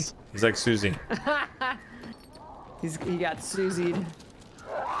Susie. is. He's like Susie. He got Susied.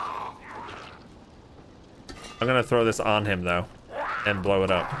 I'm gonna throw this on him though, and blow it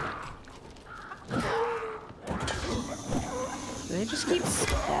up. Do they just keep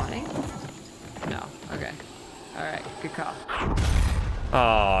spawning? No. Okay. All right. Good call.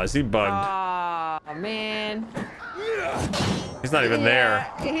 Oh, is he bugged? Oh man. He's not even there.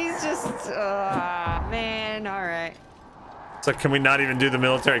 He's just. Man. All right. So can we not even do the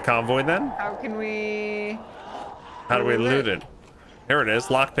military convoy then? How can we? How do we loot it? Here it is.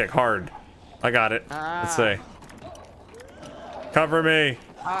 Lockpick hard. I got it. Let's see. Cover me.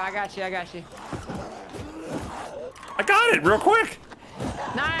 Oh, I got you. I got you. I got it real quick.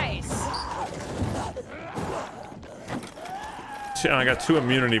 Nice. I got 2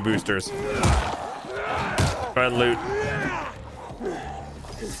 immunity boosters. Go ahead, loot.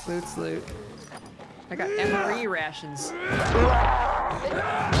 Loot's loot. I got MRE rations.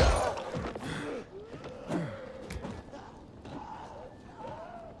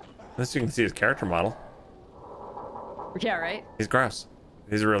 This you can see his character model. Yeah, right? He's gross.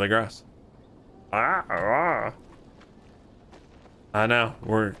 He's really gross. I know.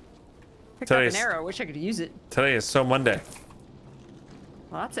 Picked up an arrow. Wish I could use it. Today is so Monday.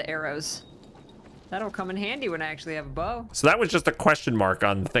 Lots of arrows. That'll come in handy when I actually have a bow. So that was just a question mark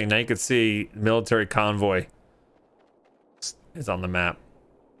on the thing. Now you can see military convoy is on the map.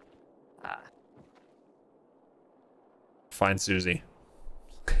 Find Susie.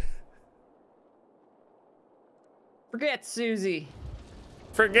 Forget Susie.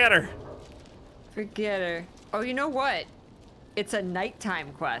 Forget her. Forget her. Oh, you know what? It's a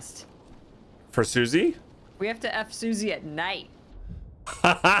nighttime quest. For Susie? We have to F Susie at night.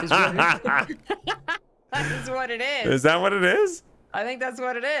 That is what it is. Is that what it is? I think that's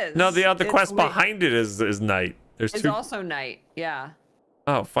what it is. No, the other It's quest lit. behind it is night. There's It's 2. also night. Yeah.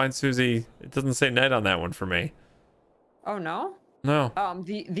 Oh, find Susie. It doesn't say night on that one for me. Oh no. No.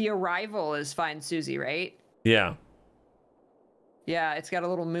 The arrival is Find Susie, right? Yeah. Yeah, it's got a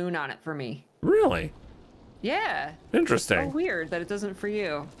little moon on it for me. Really? Yeah. Interesting. It's so weird that it doesn't for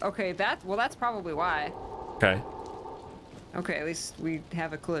you. Okay, that's probably why. Okay. Okay, at least we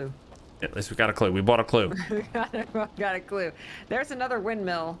have a clue. At least we got a clue. We bought a clue. We got a clue. There's another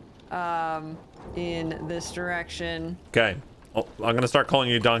windmill in this direction. Okay. Oh, I'm gonna start calling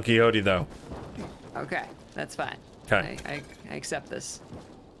you Don Quixote though. Okay, that's fine. Okay. I accept this.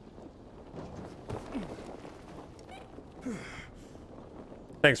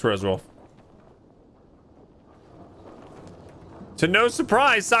 Thanks, Rosewolf. To no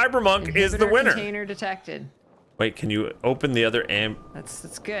surprise, Cybermonk is the winner. Container detected. Wait, can you open the other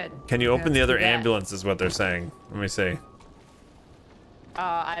That's good. Can you open the other Let's do that. ambulance is what they're saying. Let me see.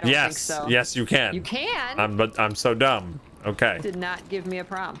 I don't think so. Yes, you can. You can? But I'm so dumb. Okay. Did not give me a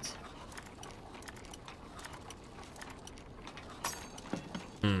prompt.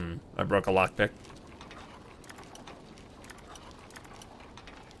 I broke a lockpick.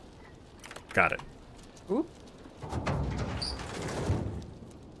 Got it. Oop.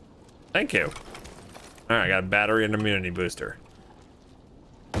 Thank you. All right, I got a battery and immunity booster.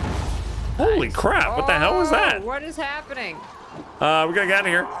 Holy crap! What the hell was that? What is happening? We gotta get out of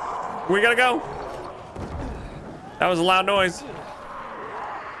here. We gotta go. That was a loud noise.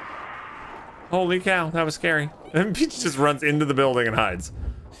 Holy cow, that was scary. And Peach just runs into the building and hides.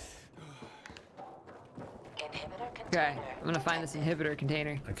 Okay, I'm gonna find this inhibitor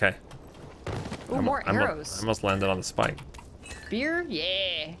container. Okay. Ooh, more arrows. I almost landed on the spike. Beer?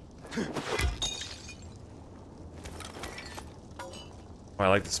 Yeah. Oh, I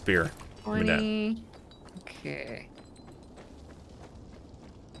like the spear. Give me that. 20. Okay.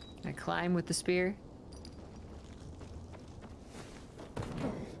 Can I climb with the spear?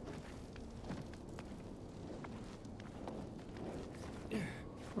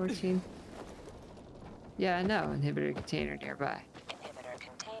 $14. Yeah, I know. Inhibitor container nearby. Inhibitor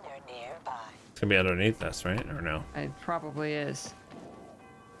container nearby. It's gonna be underneath this, right? Or no? It probably is.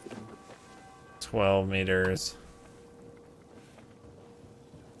 12 meters.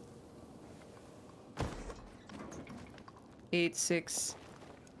 Eight, 6.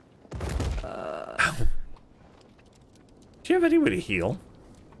 Do you have any way to heal?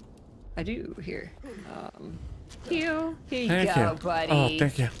 I do here. Heal. Here you Thank go, you. buddy. Oh,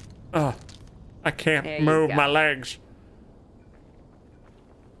 thank you. Oh, I can't There you move go. my legs.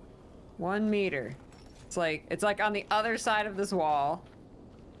 1 meter. It's like on the other side of this wall.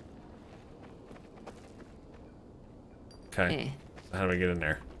 Okay. So how do we get in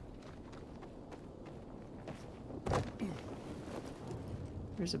there?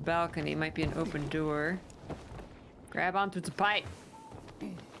 There's a balcony. Might be an open door. Grab onto the pipe.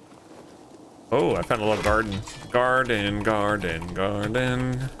 Oh, I found a little garden.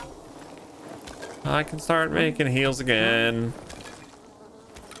 Garden. I can start making heals again.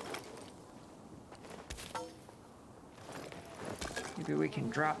 Maybe we can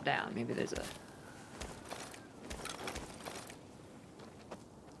drop down. Maybe there's a...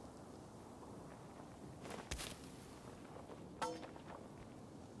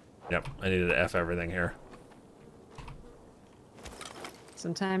 Yep, I needed to F everything here.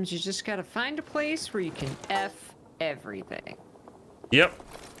 Sometimes you just gotta find a place where you can F everything. Yep.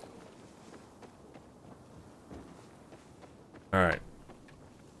 All right.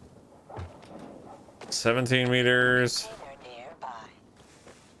 17 meters.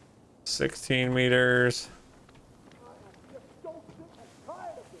 16 meters.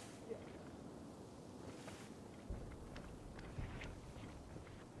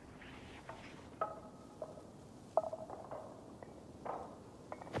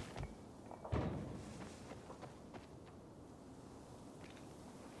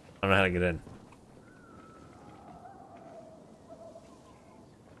 I don't know how to get in.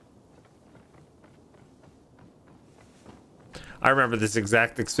 I remember this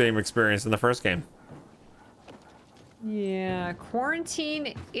exact same experience in the first game. Yeah,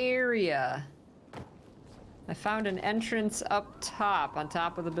 quarantine area. I found an entrance up top, on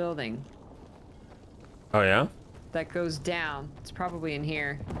top of the building. Oh, yeah? That goes down. It's probably in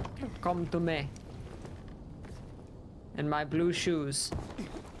here. Come to me. And my blue shoes.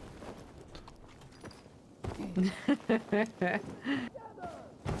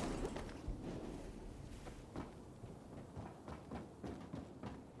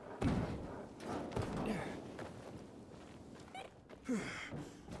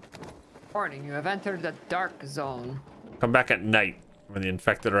 Warning, you have entered the dark zone. Come back at night when the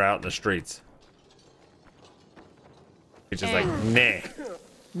infected are out in the streets. It's just like, nah.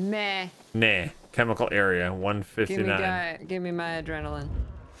 Meh. Nah. Chemical area, 159. Give me my adrenaline.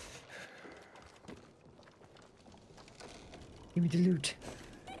 Give me the loot.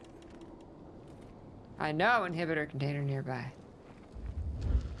 I know, inhibitor container nearby.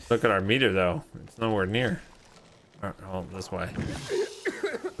 Look at our meter, though. It's nowhere near. Oh, this way.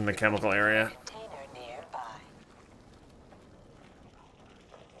 In the chemical area.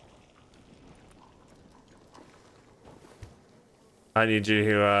 I need you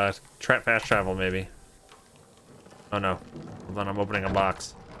to fast travel, maybe. Oh no. Hold on, I'm opening a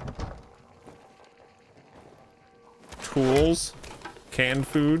box. Tools. Canned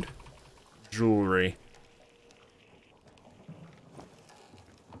food, jewelry.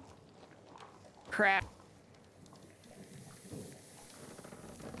 Crap.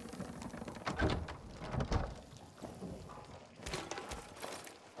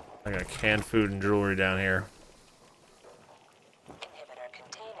 I got canned food and jewelry down here. Inhibitor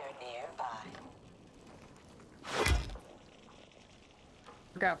container nearby.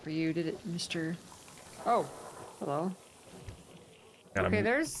 Look out for you, did it, Mr. Oh, hello. Got Okay,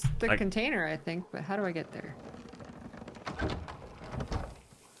 there's the container, I think, but how do I get there?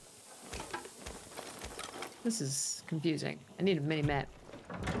 This is confusing. I need a mini map.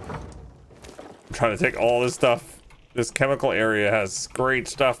 I'm trying to take all this stuff. This chemical area has great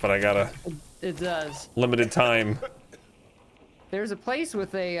stuff, but I gotta. It does. Limited time. There's a place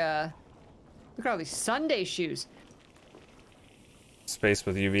with a, look at all these Sunday shoes. Space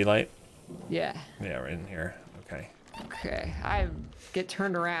with UV light? Yeah. Yeah, right in here. Okay. Okay, I get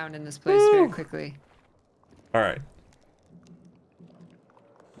turned around in this place very quickly. All right.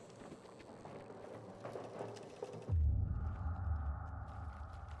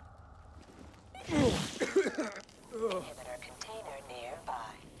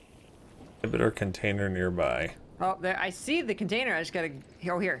 Inhibitor container nearby. Oh, there, I see the container. I just gotta,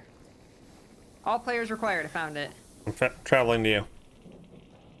 oh, here. All players required. I found it. I'm traveling to you.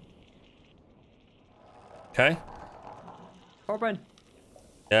 Okay. Open.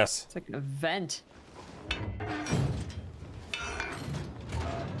 Yes. It's like an event.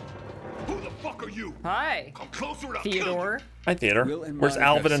 Who the fuck are you? Hi. Come closer, I'll Theodore. Hi, Theater. Where's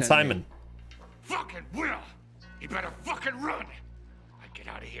Alvin and Simon? Fucking Will! He better fucking run! I get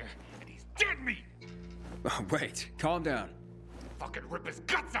out of here, and he's dead meat! Oh, wait, calm down. Fucking rip his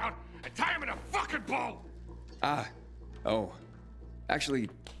guts out and tie him in a fucking bowl! Oh. Actually,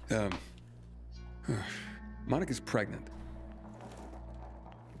 Monica's pregnant.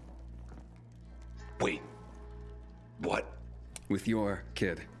 Wait. What? With your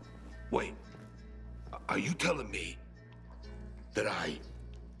kid. Wait. Are you telling me that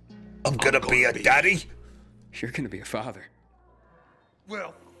I'm gonna be a daddy? You're gonna be a father.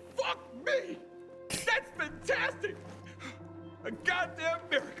 Well, fuck me! That's fantastic! A goddamn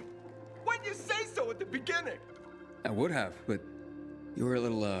miracle! Why'd you say so at the beginning? I would have, but you were a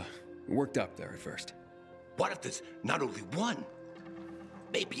little, worked up there at first. What if there's not only one?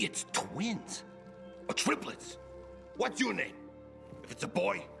 Maybe it's twins. Or triplets. What's your name? If it's a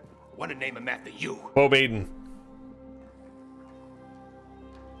boy, I want to name him after you. Bob Aiden.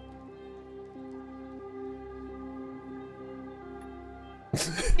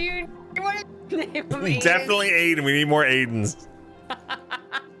 Dude, what is the name of Aiden? Definitely Aiden. We need more Aidens.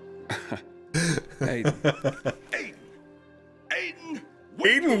 Aiden.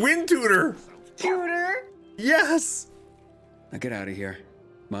 Aiden Windtutor. Tutor? Yes. Now get out of here.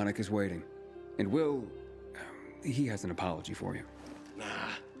 Monica's waiting. And Will, he has an apology for you. Nah,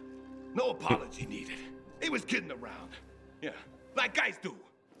 no apology needed. He was kidding around. Yeah, like guys do.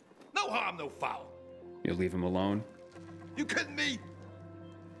 No harm, no foul. You'll leave him alone? You kidding me?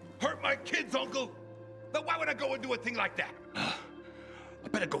 Hurt my kids, uncle? Now why would I go and do a thing like that? I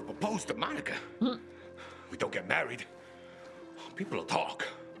better go propose to Monica. We don't get married. People will talk.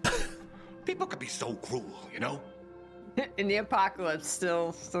 People can be so cruel, you know? In the apocalypse,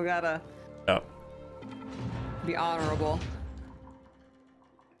 still gotta be honorable.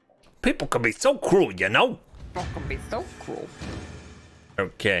 People can be so cruel, you know? People can be so cruel.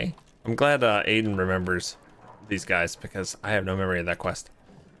 Okay. I'm glad Aiden remembers these guys because I have no memory of that quest.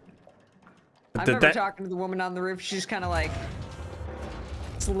 I remember talking to the woman on the roof. She's kind of like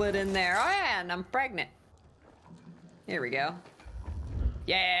slid in there. Oh yeah, and I'm pregnant. Here we go.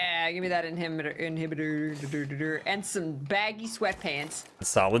 Yeah, give me that inhibitor, and some baggy sweatpants.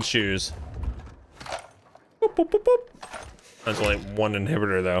 Solid shoes. Boop, boop, boop, boop. There's only one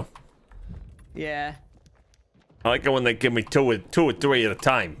inhibitor though. Yeah. I like it when they give me two or three at a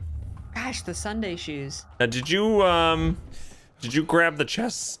time. Gosh, the Sunday shoes. Now, did you grab the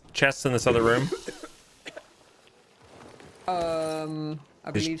chests in this other room?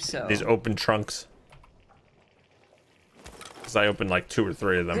 I believe so. These open trunks. Because I opened like 2 or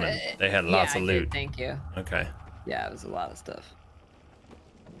 3 of them and they had lots of loot. Thank you. Okay. Yeah, it was a lot of stuff.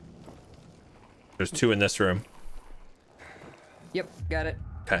 There's 2 in this room. Yep, got it.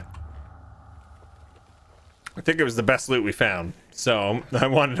 Okay. I think it was the best loot we found. So I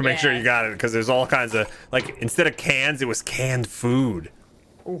wanted to make sure you got it because there's all kinds of, like, instead of cans, it was canned food.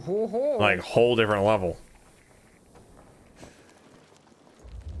 Ooh, like, whole different level.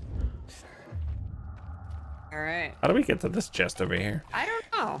 All right. How do we get to this chest over here? I don't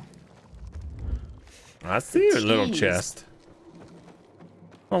know. I see your little chest.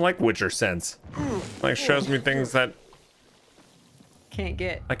 I don't like Witcher sense. Like shows me things that can't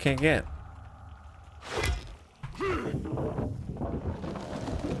get. I can't get.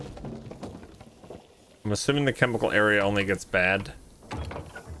 I'm assuming the chemical area only gets bad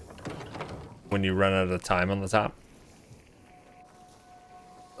when you run out of time on the top.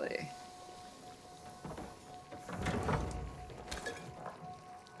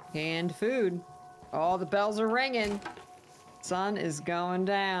 Canned food. All the bells are ringing. Sun is going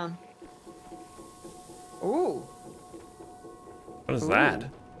down. Ooh. What is that?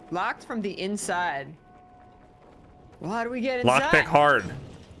 Locked from the inside. Well, how do we get inside? Lockpick hard.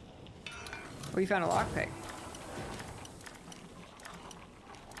 Oh, you found a lockpick.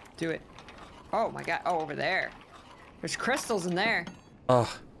 Do it. Oh my god. Oh, over there. There's crystals in there.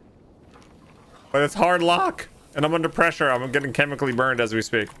 Oh. But it's hard lock. And I'm under pressure. I'm getting chemically burned as we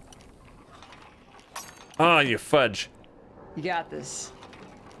speak. Oh, you fudge. You got this.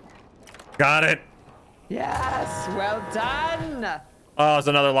 Got it. Yes. Well done. Oh, it's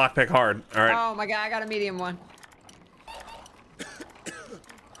another lockpick hard. All right. Oh my god. I got a medium one.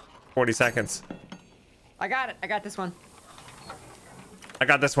 40 seconds. I got it. I got this one. I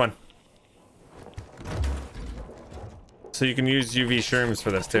got this one. So you can use UV shrooms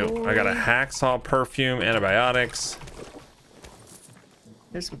for this too. Ooh. I got a hacksaw, perfume, antibiotics.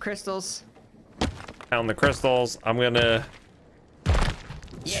 There's some crystals. Found the crystals. I'm gonna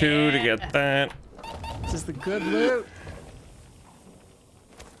chew to get that. This is the good loot.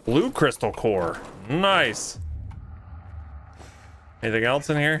 Blue crystal core. Nice. Anything else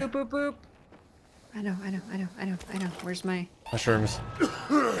in here? Boop, boop, boop. I know. Where's my mushrooms?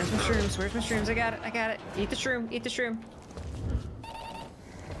 Where's my shrooms? Where's my shrooms? I got it. Eat the shroom. Eat the shroom.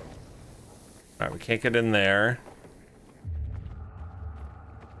 All right, we can't get in there.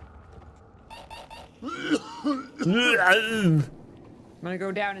 I'm gonna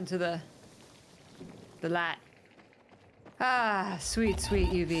go down into the light. Ah, sweet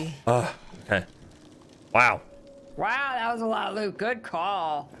UV. Oh, okay. Wow. Wow, that was a lot of loot. Good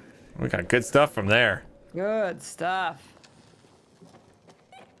call. We got good stuff from there. Good stuff.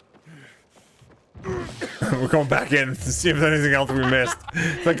 We're going back in to see if there's anything else we missed.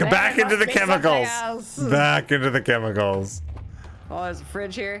 Like back into the chemicals. Back into the chemicals. Oh, there's a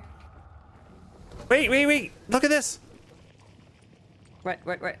fridge here. Wait. Look at this. What?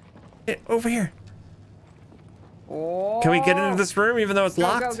 Over here. Oh. Can we get into this room even though it's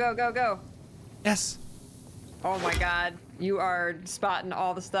locked? Go. Yes. Oh my god. You are spotting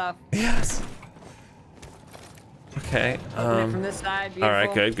all the stuff. Yes. Okay. From this side. Beautiful. All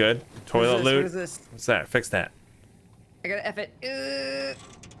right, good. Toilet loot. What is this? What's that? Fix that. I gotta F it.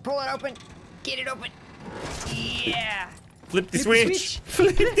 Pull it open. Get it open. Yeah. Flip the switch.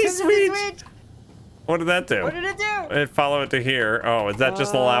 Flip the switch. What did that do? What did it do? It follow it to here. Oh, does that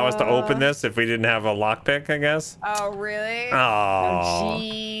just allow us to open this if we didn't have a lockpick, I guess? Oh, really? Oh.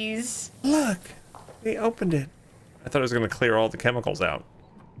 Jeez. Look. We opened it. I thought it was going to clear all the chemicals out.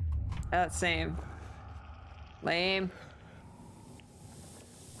 That's same. Lame.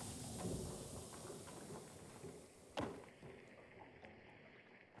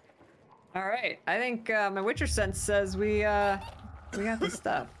 All right. I think my Witcher sense says we got this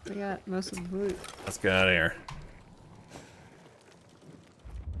stuff. We got most of the loot. Let's get out of here.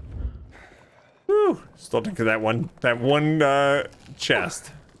 Whew. Still thinking that one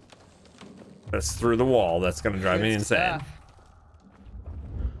chest. That's through the wall. That's gonna drive me insane.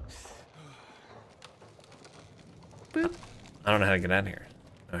 Boop. I don't know how to get out of here.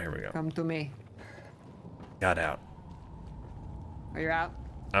 Oh, here we go. Come to me. Got out. Are you out?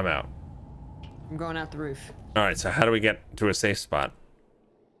 I'm out. I'm going out the roof. All right. So how do we get to a safe spot?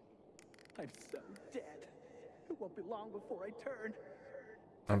 I'm so dead. It won't be long before I turn.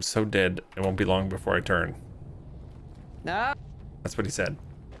 I'm so dead. It won't be long before I turn. No. That's what he said.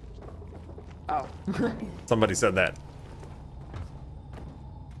 Oh. Somebody said that.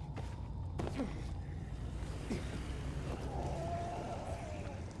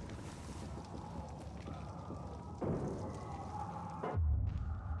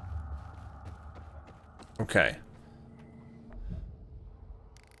 Okay.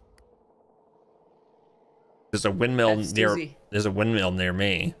 There's a windmill There's a windmill near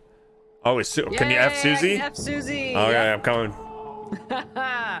me. Oh, can you F Susie? F Susie. Okay, yeah. I'm coming.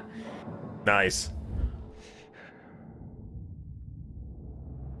 Nice.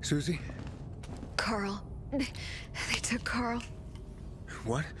 Susie? Carl. They took Carl.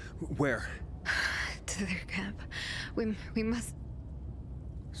 What? Where? To their camp. We must...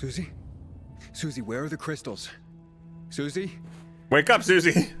 Susie? Susie, where are the crystals? Susie? Wake up,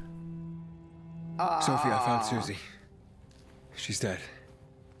 Susie! Sophie, I found Susie. She's dead.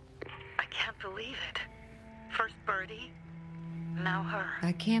 can't believe it. First Birdie, now her.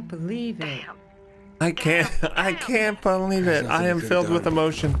 I can't believe it. Damn. I can't believe it. I am filled with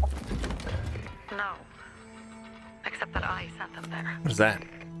emotion. No. Except that I sent them there. What is that?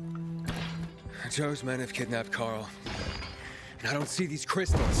 Joe's men have kidnapped Carl. And I don't see these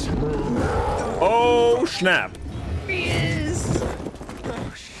crystals. Oh, snap. He is.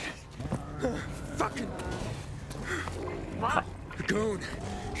 Oh, shit. Fucking. What? Goon.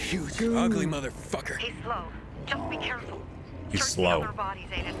 Huge, ugly motherfucker. He's slow. Just be careful. He's Search slow. the other bodies,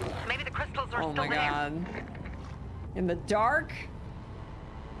 Aiden. Maybe the crystals are Oh still my there. god. In the dark?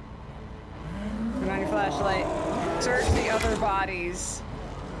 Put on your flashlight. Search the other bodies.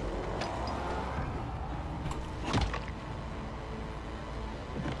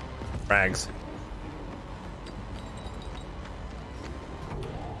 Rags.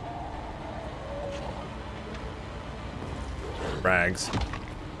 Rags.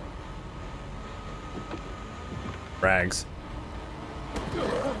 Rags.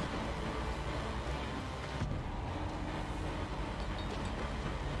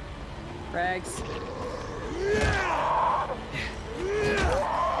 Rags.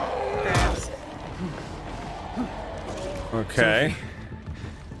 Grabs. Okay.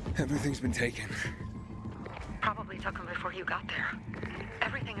 Everything's been taken. Probably took them before you got there.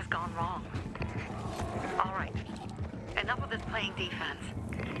 Everything has gone wrong. All right. Enough of this playing defense.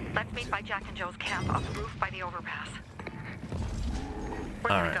 Let's meet by Jack and Joe's camp on the roof by the overpass. We're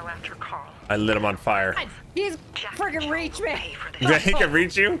gonna go after Carl. I lit him on fire. He's friggin' reached me. Yeah, he can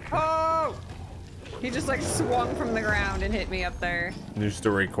reach you? Oh! He just like swung from the ground and hit me up there. New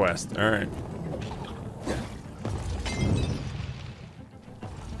story quest. All right.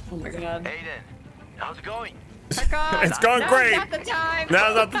 Oh my god. Aiden, how's it going? It's going great. Now's not the time.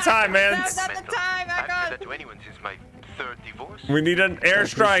 Now's not the time, man. Now's not the time. I I haven't got. said that to anyone since my third divorce. We need an I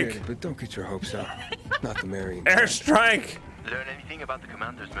appreciate airstrike. it, but don't get your hopes up. Not the marrying. Airstrike. Learn anything about the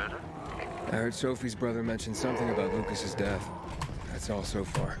commander's murder? I heard Sophie's brother mention something about Lucas's death. That's all so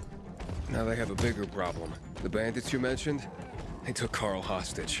far. Now they have a bigger problem. The bandits you mentioned, they took Carl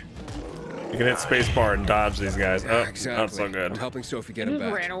hostage. You can hit spacebar and dodge these guys. Oh, Exactly. not so good. I'm helping Sophie get him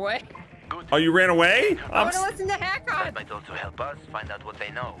back. Ran away. Oh, you ran away? I want to listen to Hackon. That might also help us find out what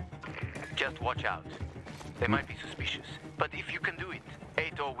they know. Just watch out. They might be suspicious. But if you can do it,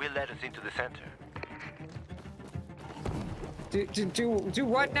 Ator will let us into the center. Do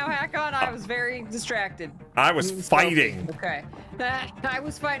what now, Hackon? I was very distracted. I was fighting. Okay. I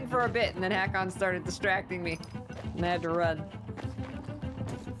was fighting for a bit, and then Hackon started distracting me, and I had to run.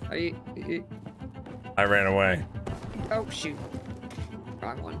 Are you... I ran away. Oh, shoot.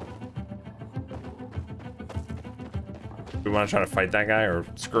 Wrong one. We want to try to fight that guy or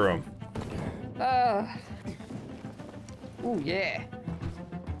screw him? Ooh, yeah.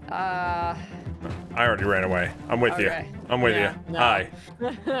 I already ran away. I'm with Okay. you. I'm with Yeah, you. no. Hi.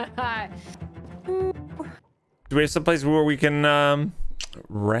 Hi. Do we have some place where we can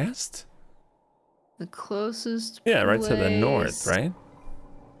rest? The closest Yeah, right to the north, place- right?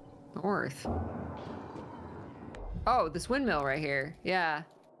 North. Oh, this windmill right here. Yeah.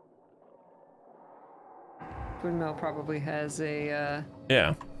 Windmill probably has a,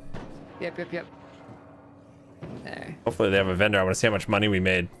 Yeah. Yep. There. Hopefully they have a vendor. I want to see how much money we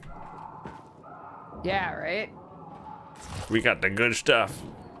made. Yeah, right? We got the good stuff.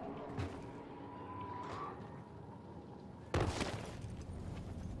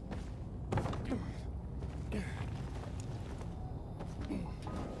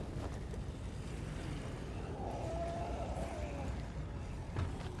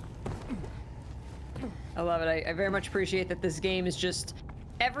 I love it. I very much appreciate that this game is just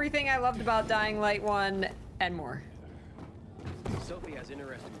everything I loved about Dying Light 1 and more. Sophie has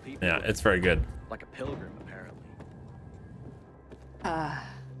interesting people. Yeah, it's very good. Like a pilgrim, apparently. All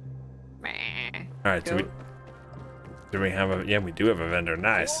right, do we have a? Yeah, we do have a vendor.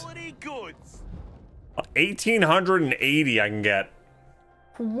 Nice. Quality goods. 1,880 I can get.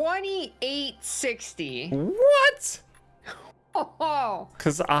 2860. What? Oh.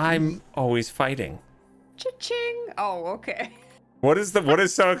 Cause I'm always fighting. Cha-ching. Oh, okay. What is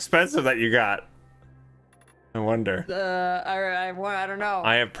so expensive that you got? I wonder. I don't know.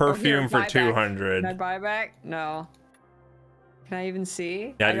 I have perfume for buyback. 200. Can I buy back? No. Can I even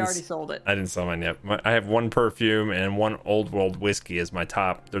see? Yeah, I already sold it. I didn't sell mine yet. I have one perfume and one Old World whiskey as my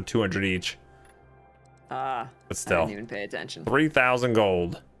top. They're 200 each. But still. I didn't even pay attention. 3,000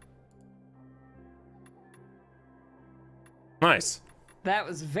 gold. Nice. That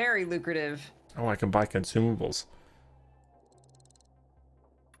was very lucrative. Oh, I can buy consumables.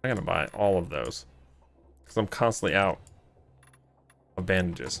 I'm gonna buy all of those because I'm constantly out of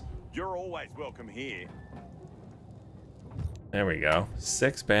bandages. You're always welcome here. There we go.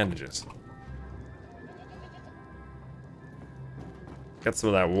 6 bandages. Got some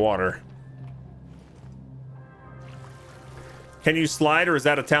of that water. Can you slide, or is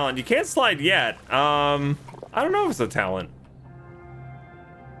that a talent? You can't slide yet. I don't know if it's a talent.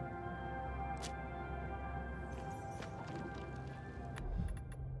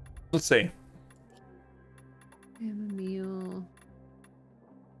 Let's see. Chamomile.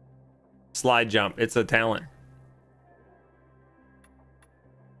 Slide jump. It's a talent.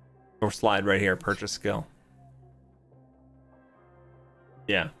 Or slide right here. Purchase skill.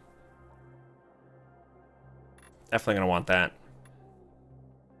 Yeah. Definitely gonna want that.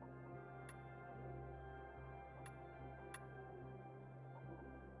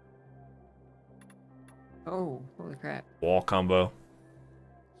 Oh, holy crap. Wall combo.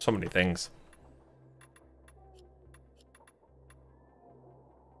 So many things.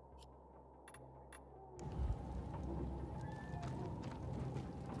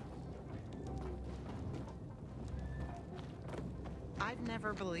 I've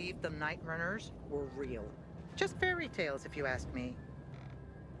never believed the Night Runners were real. Just fairy tales, if you ask me.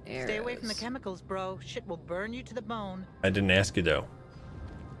 Stay away from the chemicals, bro. Shit will burn you to the bone. I didn't ask you though.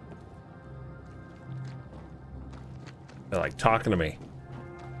 They're like talking to me.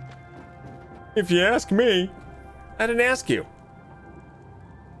 If you ask me, I didn't ask you.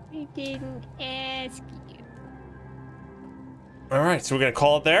 I didn't ask you. All right, so we're gonna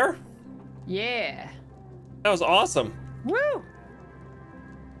call it there. Yeah. That was awesome. Woo!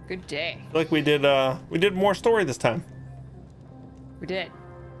 Good day. I feel like we did more story this time. We did.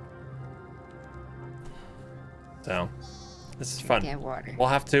 So this is fun. Yeah, water. We'll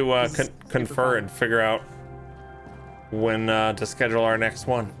have to confer and figure out when to schedule our next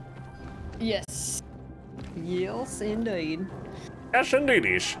one. Yes. Yes, indeed. Yes, indeed.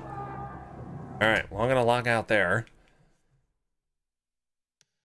 All right, well, I'm gonna log out there.